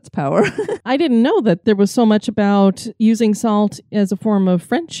salt and its power. I didn't know that there was so much about using salt as a form of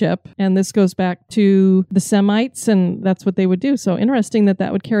friendship. And this goes back to the Semites, and that's what they would do. So interesting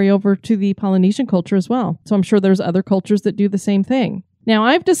that would carry over to the Polynesian culture as well. So I'm sure there's other cultures that do the same thing. Now,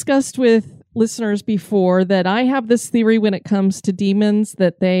 I've discussed with listeners before that I have this theory when it comes to demons,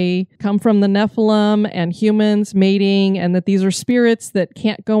 that they come from the Nephilim and humans mating, and that these are spirits that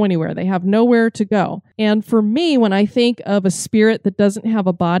can't go anywhere. They have nowhere to go. And for me, when I think of a spirit that doesn't have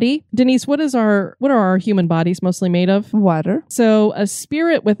a body, Denise, what are our human bodies mostly made of? Water. So a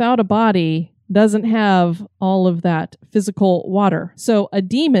spirit without a body doesn't have all of that physical water. So a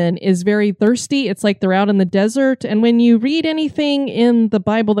demon is very thirsty. It's like they're out in the desert. And when you read anything in the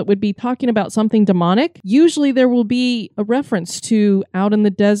Bible that would be talking about something demonic, usually there will be a reference to out in the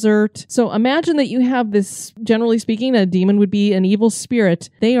desert. So imagine that you have this, generally speaking, a demon would be an evil spirit.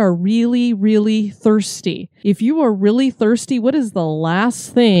 They are really, really thirsty. If you are really thirsty, what is the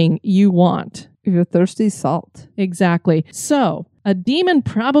last thing you want? If you're thirsty, salt. Exactly. So a demon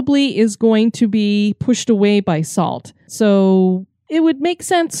probably is going to be pushed away by salt. So it would make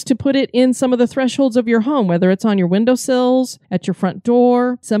sense to put it in some of the thresholds of your home, whether it's on your windowsills, at your front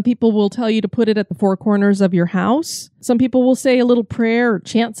door. Some people will tell you to put it at the four corners of your house. Some people will say a little prayer or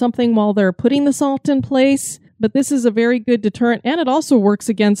chant something while they're putting the salt in place. But this is a very good deterrent, and it also works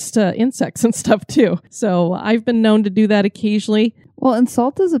against insects and stuff too. So I've been known to do that occasionally. Well, and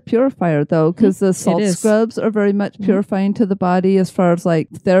salt is a purifier, though, because the salt scrubs are very much purifying to the body as far as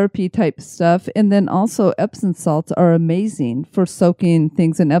like therapy type stuff. And then also Epsom salts are amazing for soaking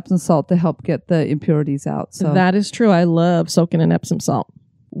things in Epsom salt to help get the impurities out. So that is true. I love soaking in Epsom salt.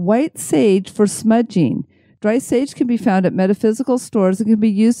 White sage for smudging. Dry sage can be found at metaphysical stores and can be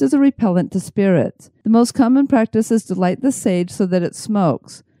used as a repellent to spirits. The most common practice is to light the sage so that it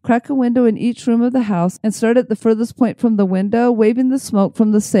smokes. Crack a window in each room of the house and start at the furthest point from the window, waving the smoke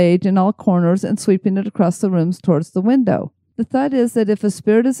from the sage in all corners and sweeping it across the rooms towards the window. The thought is that if a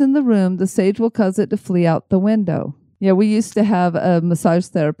spirit is in the room, the sage will cause it to flee out the window. Yeah, we used to have a massage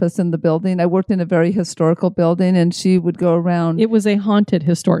therapist in the building. I worked in a very historical building, and she would go around. It was a haunted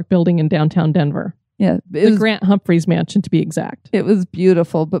historic building in downtown Denver. Yeah, the Grant Humphreys mansion, to be exact. It was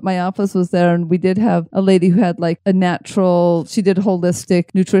beautiful, but my office was there, and we did have a lady who had like she did holistic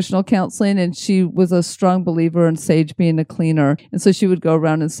nutritional counseling, and she was a strong believer in sage being a cleaner. And so she would go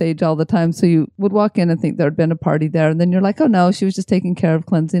around and sage all the time. So you would walk in and think there had been a party there. And then you're like, oh no, she was just taking care of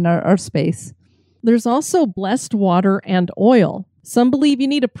cleansing our space. There's also blessed water and oil. Some believe you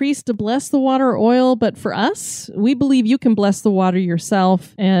need a priest to bless the water or oil, but for us, we believe you can bless the water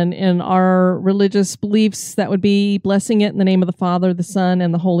yourself. And in our religious beliefs, that would be blessing it in the name of the Father, the Son,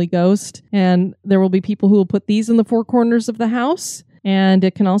 and the Holy Ghost. And there will be people who will put these in the four corners of the house. And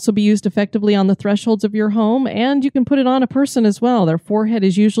it can also be used effectively on the thresholds of your home. And you can put it on a person as well. Their forehead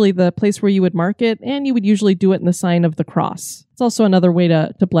is usually the place where you would mark it, and you would usually do it in the sign of the cross. It's also another way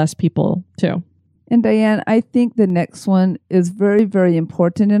to bless people, too. And Diane, I think the next one is very, very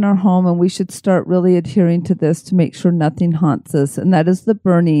important in our home, and we should start really adhering to this to make sure nothing haunts us, and that is the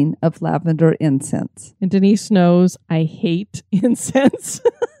burning of lavender incense. And Denise knows I hate incense.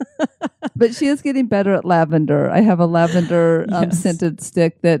 But she is getting better at lavender. I have a lavender scented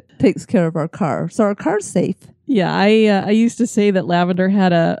stick that takes care of our car, so our car's safe. Yeah, I used to say that lavender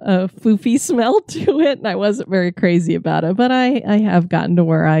had a foofy smell to it, and I wasn't very crazy about it, but I have gotten to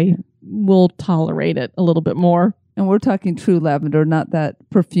where I will tolerate it a little bit more. And we're talking true lavender, not that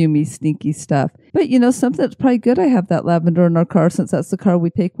perfumey, sneaky stuff. But, something that's probably good, I have that lavender in our car since that's the car we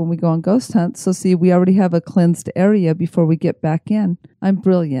take when we go on ghost hunts. So, see, we already have a cleansed area before we get back in. I'm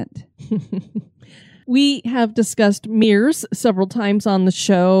brilliant. We have discussed mirrors several times on the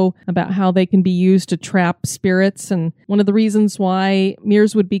show about how they can be used to trap spirits. And one of the reasons why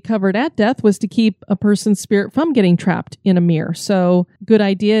mirrors would be covered at death was to keep a person's spirit from getting trapped in a mirror. So good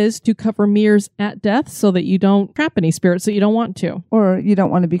idea is to cover mirrors at death so that you don't trap any spirits that you don't want to. Or you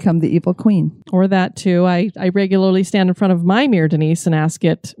don't want to become the evil queen. Or that too. I regularly stand in front of my mirror, Denise, and ask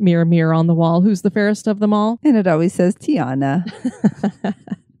it, mirror, mirror on the wall, who's the fairest of them all? And it always says Tiana.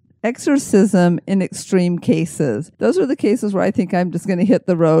 Exorcism in extreme cases. Those are the cases where I think I'm just going to hit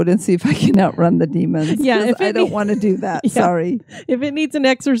the road and see if I can outrun the demons. Yeah, I don't want to do that. Yeah. Sorry. If it needs an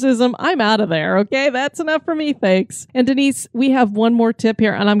exorcism, I'm out of there. Okay, that's enough for me. Thanks. And Denise, we have one more tip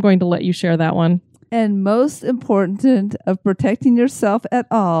here, and I'm going to let you share that one. And most important of protecting yourself at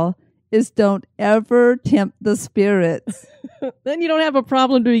all is don't ever tempt the spirits. Then you don't have a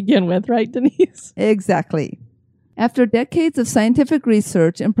problem to begin with, right, Denise? Exactly. After decades of scientific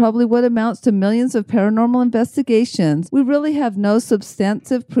research and probably what amounts to millions of paranormal investigations, we really have no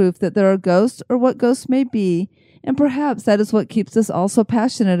substantive proof that there are ghosts or what ghosts may be, and perhaps that is what keeps us all so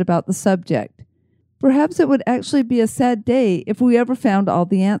passionate about the subject. Perhaps it would actually be a sad day if we ever found all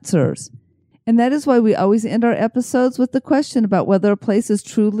the answers. And that is why we always end our episodes with the question about whether a place is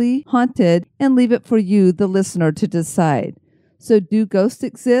truly haunted and leave it for you, the listener, to decide. So do ghosts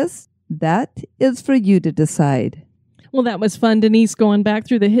exist? That is for you to decide. Well, that was fun, Denise, going back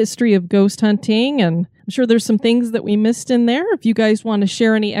through the history of ghost hunting, and I'm sure there's some things that we missed in there. If you guys want to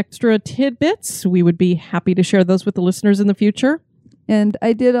share any extra tidbits, we would be happy to share those with the listeners in the future. And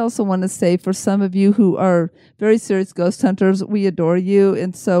I did also want to say, for some of you who are very serious ghost hunters, we adore you.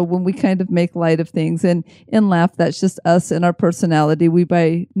 And so when we kind of make light of things and laugh, that's just us and our personality. We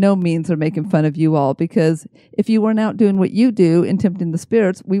by no means are making fun of you all, because if you weren't out doing what you do and tempting the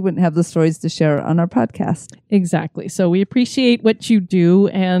spirits, we wouldn't have the stories to share on our podcast. Exactly. So we appreciate what you do.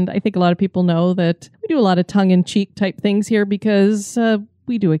 And I think a lot of people know that we do a lot of tongue-in-cheek type things here because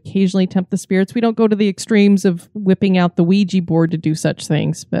we do occasionally tempt the spirits. We don't go to the extremes of whipping out the Ouija board to do such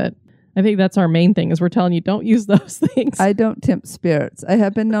things, but I think that's our main thing, is we're telling you don't use those things. I don't tempt spirits. I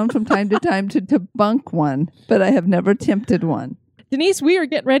have been known from time to time to debunk one, but I have never tempted one. Denise, we are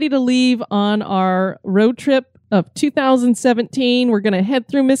getting ready to leave on our road trip of 2017. We're going to head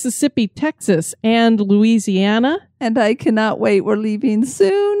through Mississippi, Texas, and Louisiana. And I cannot wait. We're leaving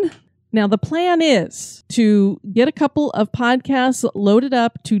soon. Now, the plan is to get a couple of podcasts loaded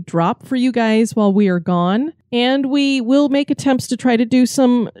up to drop for you guys while we are gone. And we will make attempts to try to do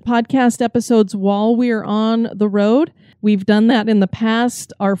some podcast episodes while we are on the road. We've done that in the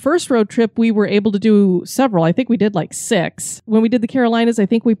past. Our first road trip, we were able to do several. I think we did like 6. When we did the Carolinas, I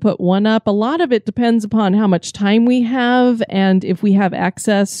think we put 1 up. A lot of it depends upon how much time we have and if we have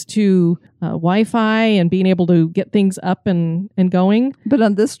access to Wi-Fi and being able to get things up and going. But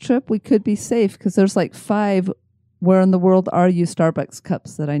on this trip, we could be safe because there's like 5 where in the world are you Starbucks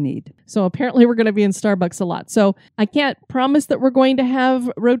cups that I need. So apparently we're going to be in Starbucks a lot. So I can't promise that we're going to have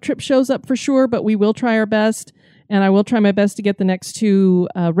road trip shows up for sure, but we will try our best. And I will try my best to get the next 2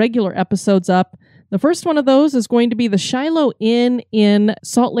 regular episodes up. The first one of those is going to be the Shiloh Inn in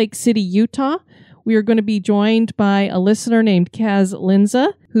Salt Lake City, Utah. We are going to be joined by a listener named Kaz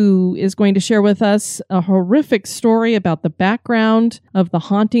Linza, who is going to share with us a horrific story about the background of the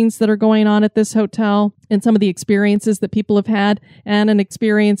hauntings that are going on at this hotel and some of the experiences that people have had, and an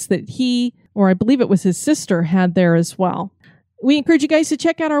experience that he, or I believe it was his sister, had there as well. We encourage you guys to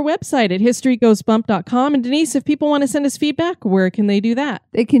check out our website at historygoesbump.com. And Denise, if people want to send us feedback, where can they do that?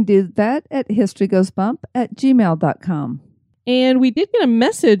 They can do that at historygoesbump@gmail.com. And we did get a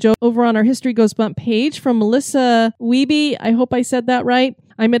message over on our History Goes Bump page from Melissa Wiebe. I hope I said that right.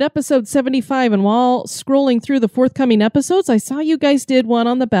 I'm at episode 75, and while scrolling through the forthcoming episodes, I saw you guys did one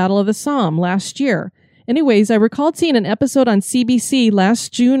on the Battle of the Somme last year. Anyways, I recalled seeing an episode on CBC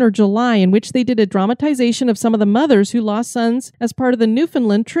last June or July in which they did a dramatization of some of the mothers who lost sons as part of the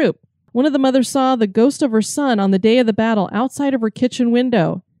Newfoundland troop. One of the mothers saw the ghost of her son on the day of the battle outside of her kitchen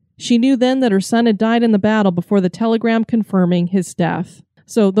window. She knew then that her son had died in the battle before the telegram confirming his death.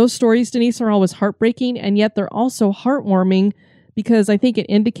 So those stories, Denise, are always heartbreaking, and yet they're also heartwarming because I think it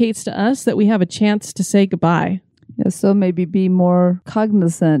indicates to us that we have a chance to say goodbye. Yeah, so maybe be more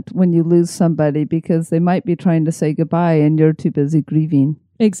cognizant when you lose somebody, because they might be trying to say goodbye and you're too busy grieving.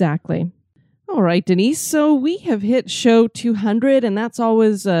 Exactly. All right, Denise. So we have hit show 200, and that's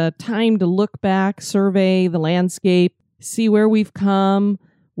always a time to look back, survey the landscape, see where we've come,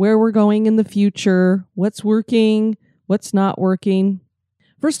 where we're going in the future, what's working, what's not working.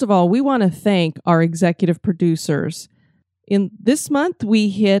 First of all, we want to thank our executive producers. In this month, we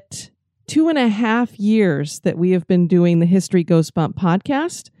hit 2.5 years that we have been doing the History Goes Bump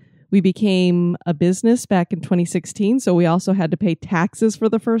podcast. We became a business back in 2016, so we also had to pay taxes for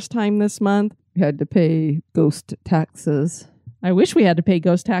the first time this month. We had to pay ghost taxes. I wish we had to pay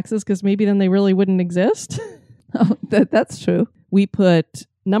ghost taxes because maybe then they really wouldn't exist. Oh, that's true. We put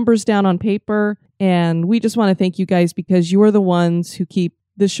numbers down on paper, and we just want to thank you guys because you are the ones who keep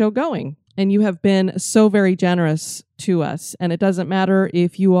this show going. And you have been so very generous to us. And it doesn't matter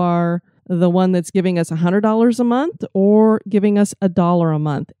if you are the one that's giving us $100 a month or giving us $1 a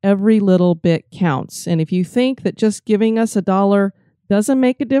month. Every little bit counts. And if you think that just giving us $1 doesn't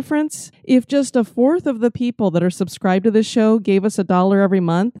make a difference, if just 1/4 of the people that are subscribed to this show gave us $1 every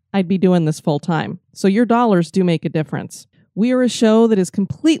month, I'd be doing this full time. So your dollars do make a difference. We are a show that is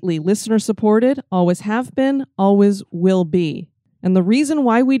completely listener supported, always have been, always will be. And the reason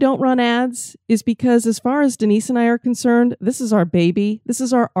why we don't run ads is because as far as Denise and I are concerned, this is our baby. This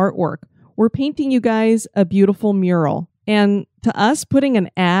is our artwork. We're painting you guys a beautiful mural. And to us, putting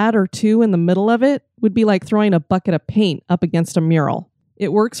an ad or 2 in the middle of it would be like throwing a bucket of paint up against a mural.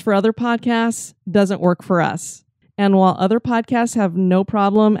 It works for other podcasts, doesn't work for us. And while other podcasts have no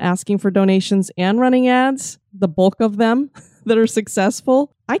problem asking for donations and running ads, the bulk of them that are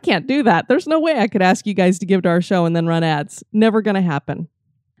successful, I can't do that. There's no way I could ask you guys to give to our show and then run ads. Never going to happen.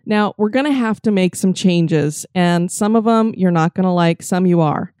 Now, we're going to have to make some changes, and some of them you're not going to like, some you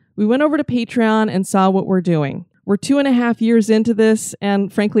are. we went over to Patreon and saw what we're doing. We're 2.5 years into this,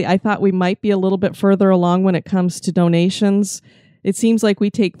 and frankly, I thought we might be a little bit further along when it comes to donations. It seems like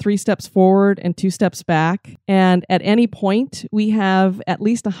we take 3 steps forward and 2 steps back, and at any point, we have at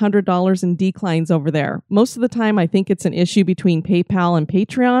least $100 in declines over there. Most of the time, I think it's an issue between PayPal and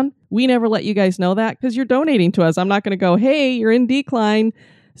Patreon. We never let you guys know that because you're donating to us. I'm not going to go, hey, you're in decline.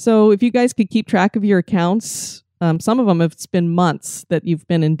 So if you guys could keep track of your accounts, some of them, it's been months that you've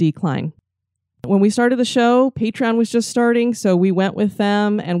been in decline. When we started the show, Patreon was just starting, so we went with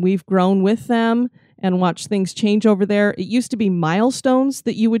them and we've grown with them and watched things change over there. It used to be milestones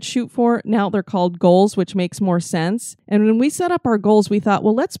that you would shoot for. Now they're called goals, which makes more sense. And when we set up our goals, we thought,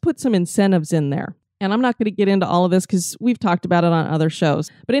 well, let's put some incentives in there. And I'm not going to get into all of this because we've talked about it on other shows.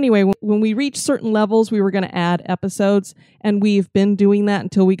 But anyway, when we reached certain levels, we were going to add episodes. And we've been doing that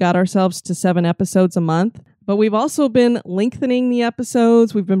until we got ourselves to 7 episodes a month. But we've also been lengthening the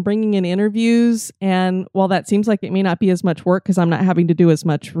episodes. We've been bringing in interviews. And while that seems like it may not be as much work because I'm not having to do as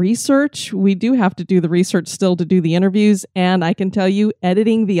much research, we do have to do the research still to do the interviews. And I can tell you,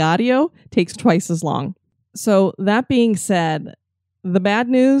 editing the audio takes twice as long. So that being said, the bad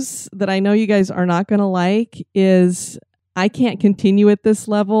news that I know you guys are not going to like is I can't continue at this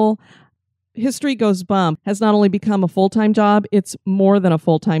level. History Goes Bump has not only become a full-time job, it's more than a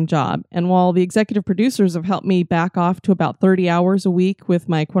full-time job. And while the executive producers have helped me back off to about 30 hours a week with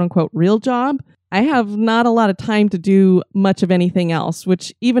my quote-unquote real job, I have not a lot of time to do much of anything else,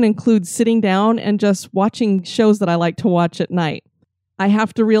 which even includes sitting down and just watching shows that I like to watch at night. I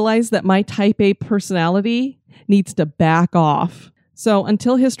have to realize that my type A personality needs to back off. So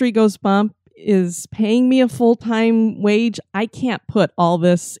until History Goes Bump is paying me a full-time wage, I can't put all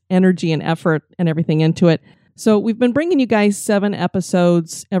this energy and effort and everything into it. So we've been bringing you guys 7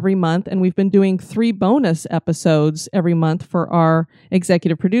 episodes every month, and we've been doing 3 bonus episodes every month for our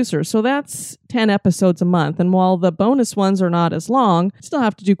executive producers. So that's 10 episodes a month. And while the bonus ones are not as long, still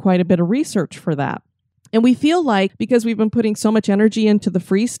have to do quite a bit of research for that. And we feel like because we've been putting so much energy into the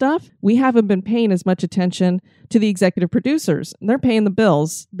free stuff, we haven't been paying as much attention to the executive producers. They're paying the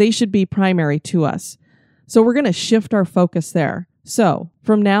bills. They should be primary to us. So we're going to shift our focus there. So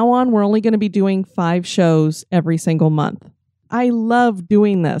from now on, we're only going to be doing 5 shows every single month. I love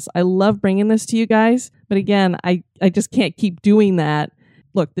doing this. I love bringing this to you guys. But again, I just can't keep doing that.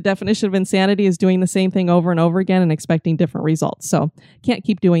 Look, the definition of insanity is doing the same thing over and over again and expecting different results. So can't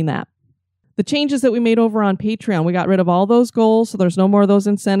keep doing that. The changes that we made over on Patreon, we got rid of all those goals, so there's no more of those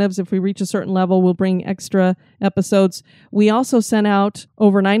incentives. If we reach a certain level, we'll bring extra episodes. We also sent out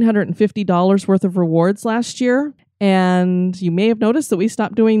over $950 worth of rewards last year, and you may have noticed that we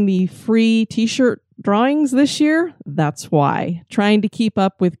stopped doing the free t-shirt drawings this year. That's why. Trying to keep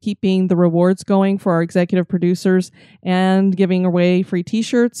up with keeping the rewards going for our executive producers and giving away free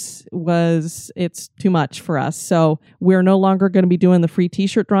t-shirts it's too much for us. So we're no longer going to be doing the free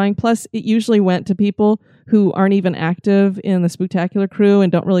t-shirt drawing. Plus, it usually went to people who aren't even active in the Spooktacular crew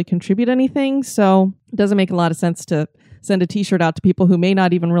and don't really contribute anything. So it doesn't make a lot of sense to send a t-shirt out to people who may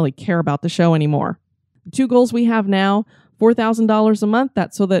not even really care about the show anymore. The 2 goals we have now, $4,000 a month.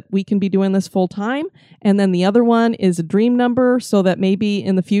 That's so that we can be doing this full time. And then the other one is a dream number so that maybe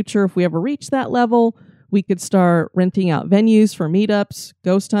in the future, if we ever reach that level, we could start renting out venues for meetups,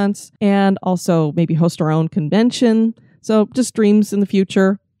 ghost hunts, and also maybe host our own convention. So just dreams in the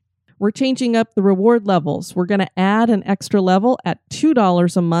future. We're changing up the reward levels. We're going to add an extra level at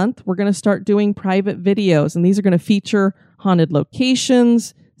 $2 a month. We're going to start doing private videos, and these are going to feature haunted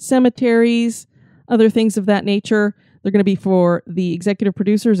locations, cemeteries, other things of that nature. They're going to be for the executive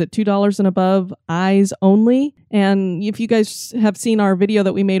producers at $2 and above, eyes only. And if you guys have seen our video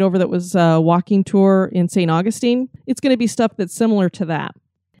that we made over that was a walking tour in St. Augustine, it's going to be stuff that's similar to that.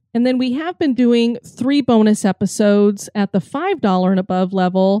 And then we have been doing 3 bonus episodes at the $5 and above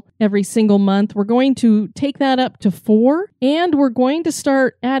level every single month. We're going to take that up to 4, and we're going to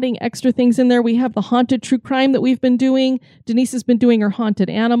start adding extra things in there. We have the haunted true crime that we've been doing. Denise has been doing her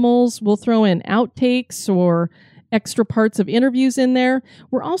haunted animals. We'll throw in outtakes or extra parts of interviews in there.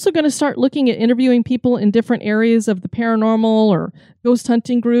 We're also going to start looking at interviewing people in different areas of the paranormal or ghost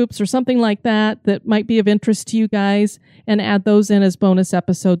hunting groups or something like that that might be of interest to you guys, and add those in as bonus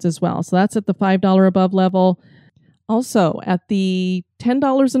episodes as well. So that's at the $5 above level. Also at the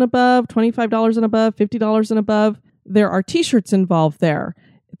 $10 and above, $25 and above, $50 and above, there are t-shirts involved there.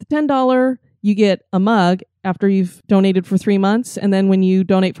 At the $10, you get a mug after you've donated for 3 months. And then when you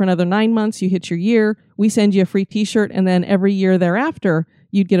donate for another 9 months, you hit your year, we send you a free t-shirt. And then every year thereafter,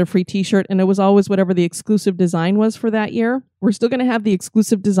 you'd get a free t-shirt, and it was always whatever the exclusive design was for that year. We're still going to have the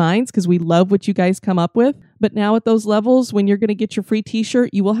exclusive designs because we love what you guys come up with. But now at those levels, when you're going to get your free t-shirt,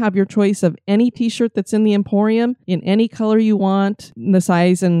 you will have your choice of any t-shirt that's in the Emporium in any color you want, the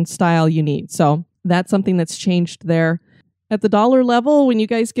size and style you need. So that's something that's changed there. At the dollar level, when you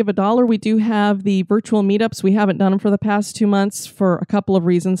guys give $1, we do have the virtual meetups. We haven't done them for the past 2 months for a couple of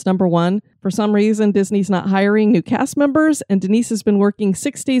reasons. Number one, for some reason, Disney's not hiring new cast members, and Denise has been working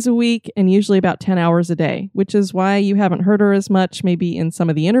 6 days a week and usually about 10 hours a day, which is why you haven't heard her as much maybe in some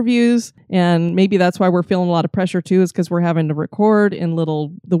of the interviews. And maybe that's why we're feeling a lot of pressure too, is because we're having to record in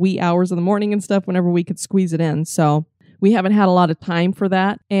the wee hours of the morning and stuff whenever we could squeeze it in. So we haven't had a lot of time for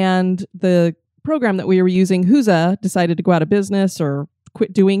that. And the program that we were using, Whoza, decided to go out of business or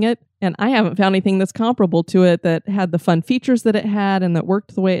quit doing it. And I haven't found anything that's comparable to it that had the fun features that it had and that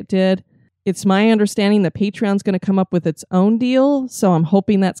worked the way it did. It's my understanding that Patreon's going to come up with its own deal. So I'm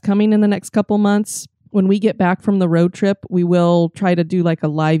hoping that's coming in the next couple months. When we get back from the road trip, we will try to do like a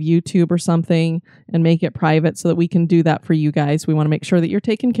live YouTube or something and make it private so that we can do that for you guys. We want to make sure that you're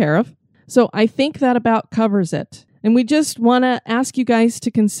taken care of. So I think that about covers it. And we just want to ask you guys to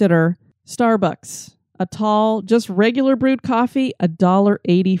consider Starbucks, a tall, just regular brewed coffee,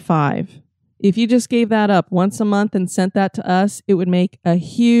 $1.85. If you just gave that up once a month and sent that to us, it would make a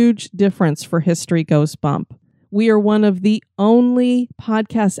huge difference for History Goes Bump. We are one of the only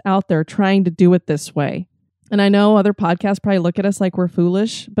podcasts out there trying to do it this way. And I know other podcasts probably look at us like we're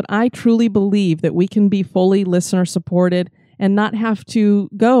foolish, but I truly believe that we can be fully listener supported and not have to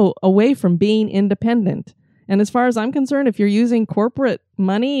go away from being independent. And as far as I'm concerned, if you're using corporate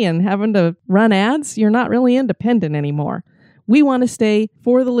money and having to run ads, you're not really independent anymore. We want to stay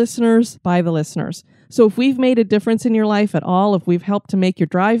for the listeners, by the listeners. So if we've made a difference in your life at all, if we've helped to make your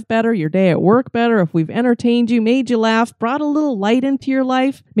drive better, your day at work better, if we've entertained you, made you laugh, brought a little light into your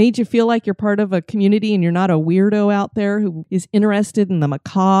life, made you feel like you're part of a community and you're not a weirdo out there who is interested in the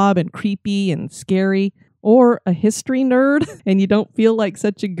macabre and creepy and scary, or a history nerd and you don't feel like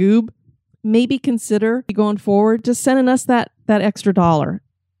such a goob, maybe consider going forward just sending us that extra $1.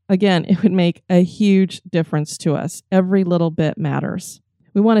 Again, it would make a huge difference to us. Every little bit matters.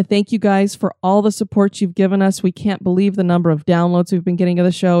 We want to thank you guys for all the support you've given us. We can't believe the number of downloads we've been getting of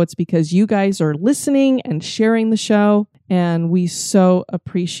the show. It's because you guys are listening and sharing the show, and we so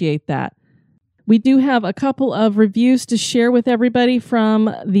appreciate that. We do have a couple of reviews to share with everybody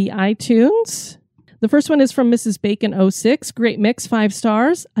from the iTunes. The first one is from Mrs. Bacon 06. Great mix, 5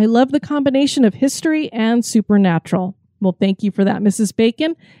 stars. I love the combination of history and supernatural. Well, thank you for that, Mrs.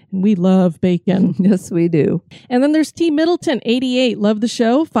 Bacon. And we love bacon. Yes, we do. And then there's T. Middleton, 88. Love the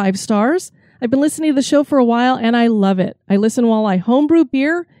show, 5 stars. I've been listening to the show for a while and I love it. I listen while I homebrew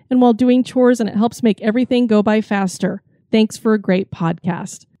beer and while doing chores, and it helps make everything go by faster. Thanks for a great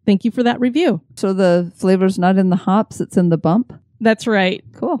podcast. Thank you for that review. So the flavor's not in the hops, it's in the bump? That's right.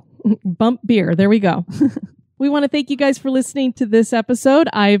 Cool. Bump beer. There we go. We want to thank you guys for listening to this episode.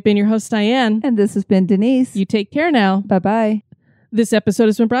 I've been your host, Diane. And this has been Denise. You take care now. Bye-bye. This episode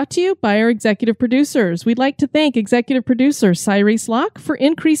has been brought to you by our executive producers. We'd like to thank executive producer Cyrese Locke for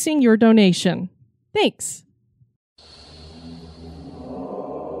increasing your donation. Thanks.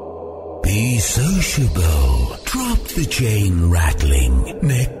 Be sociable. Drop the chain rattling,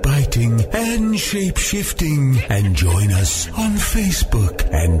 neck biting, and shape shifting. And join us on Facebook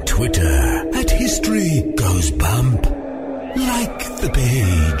and Twitter at History Goes Bump. Like the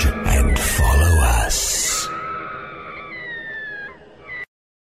page and follow us.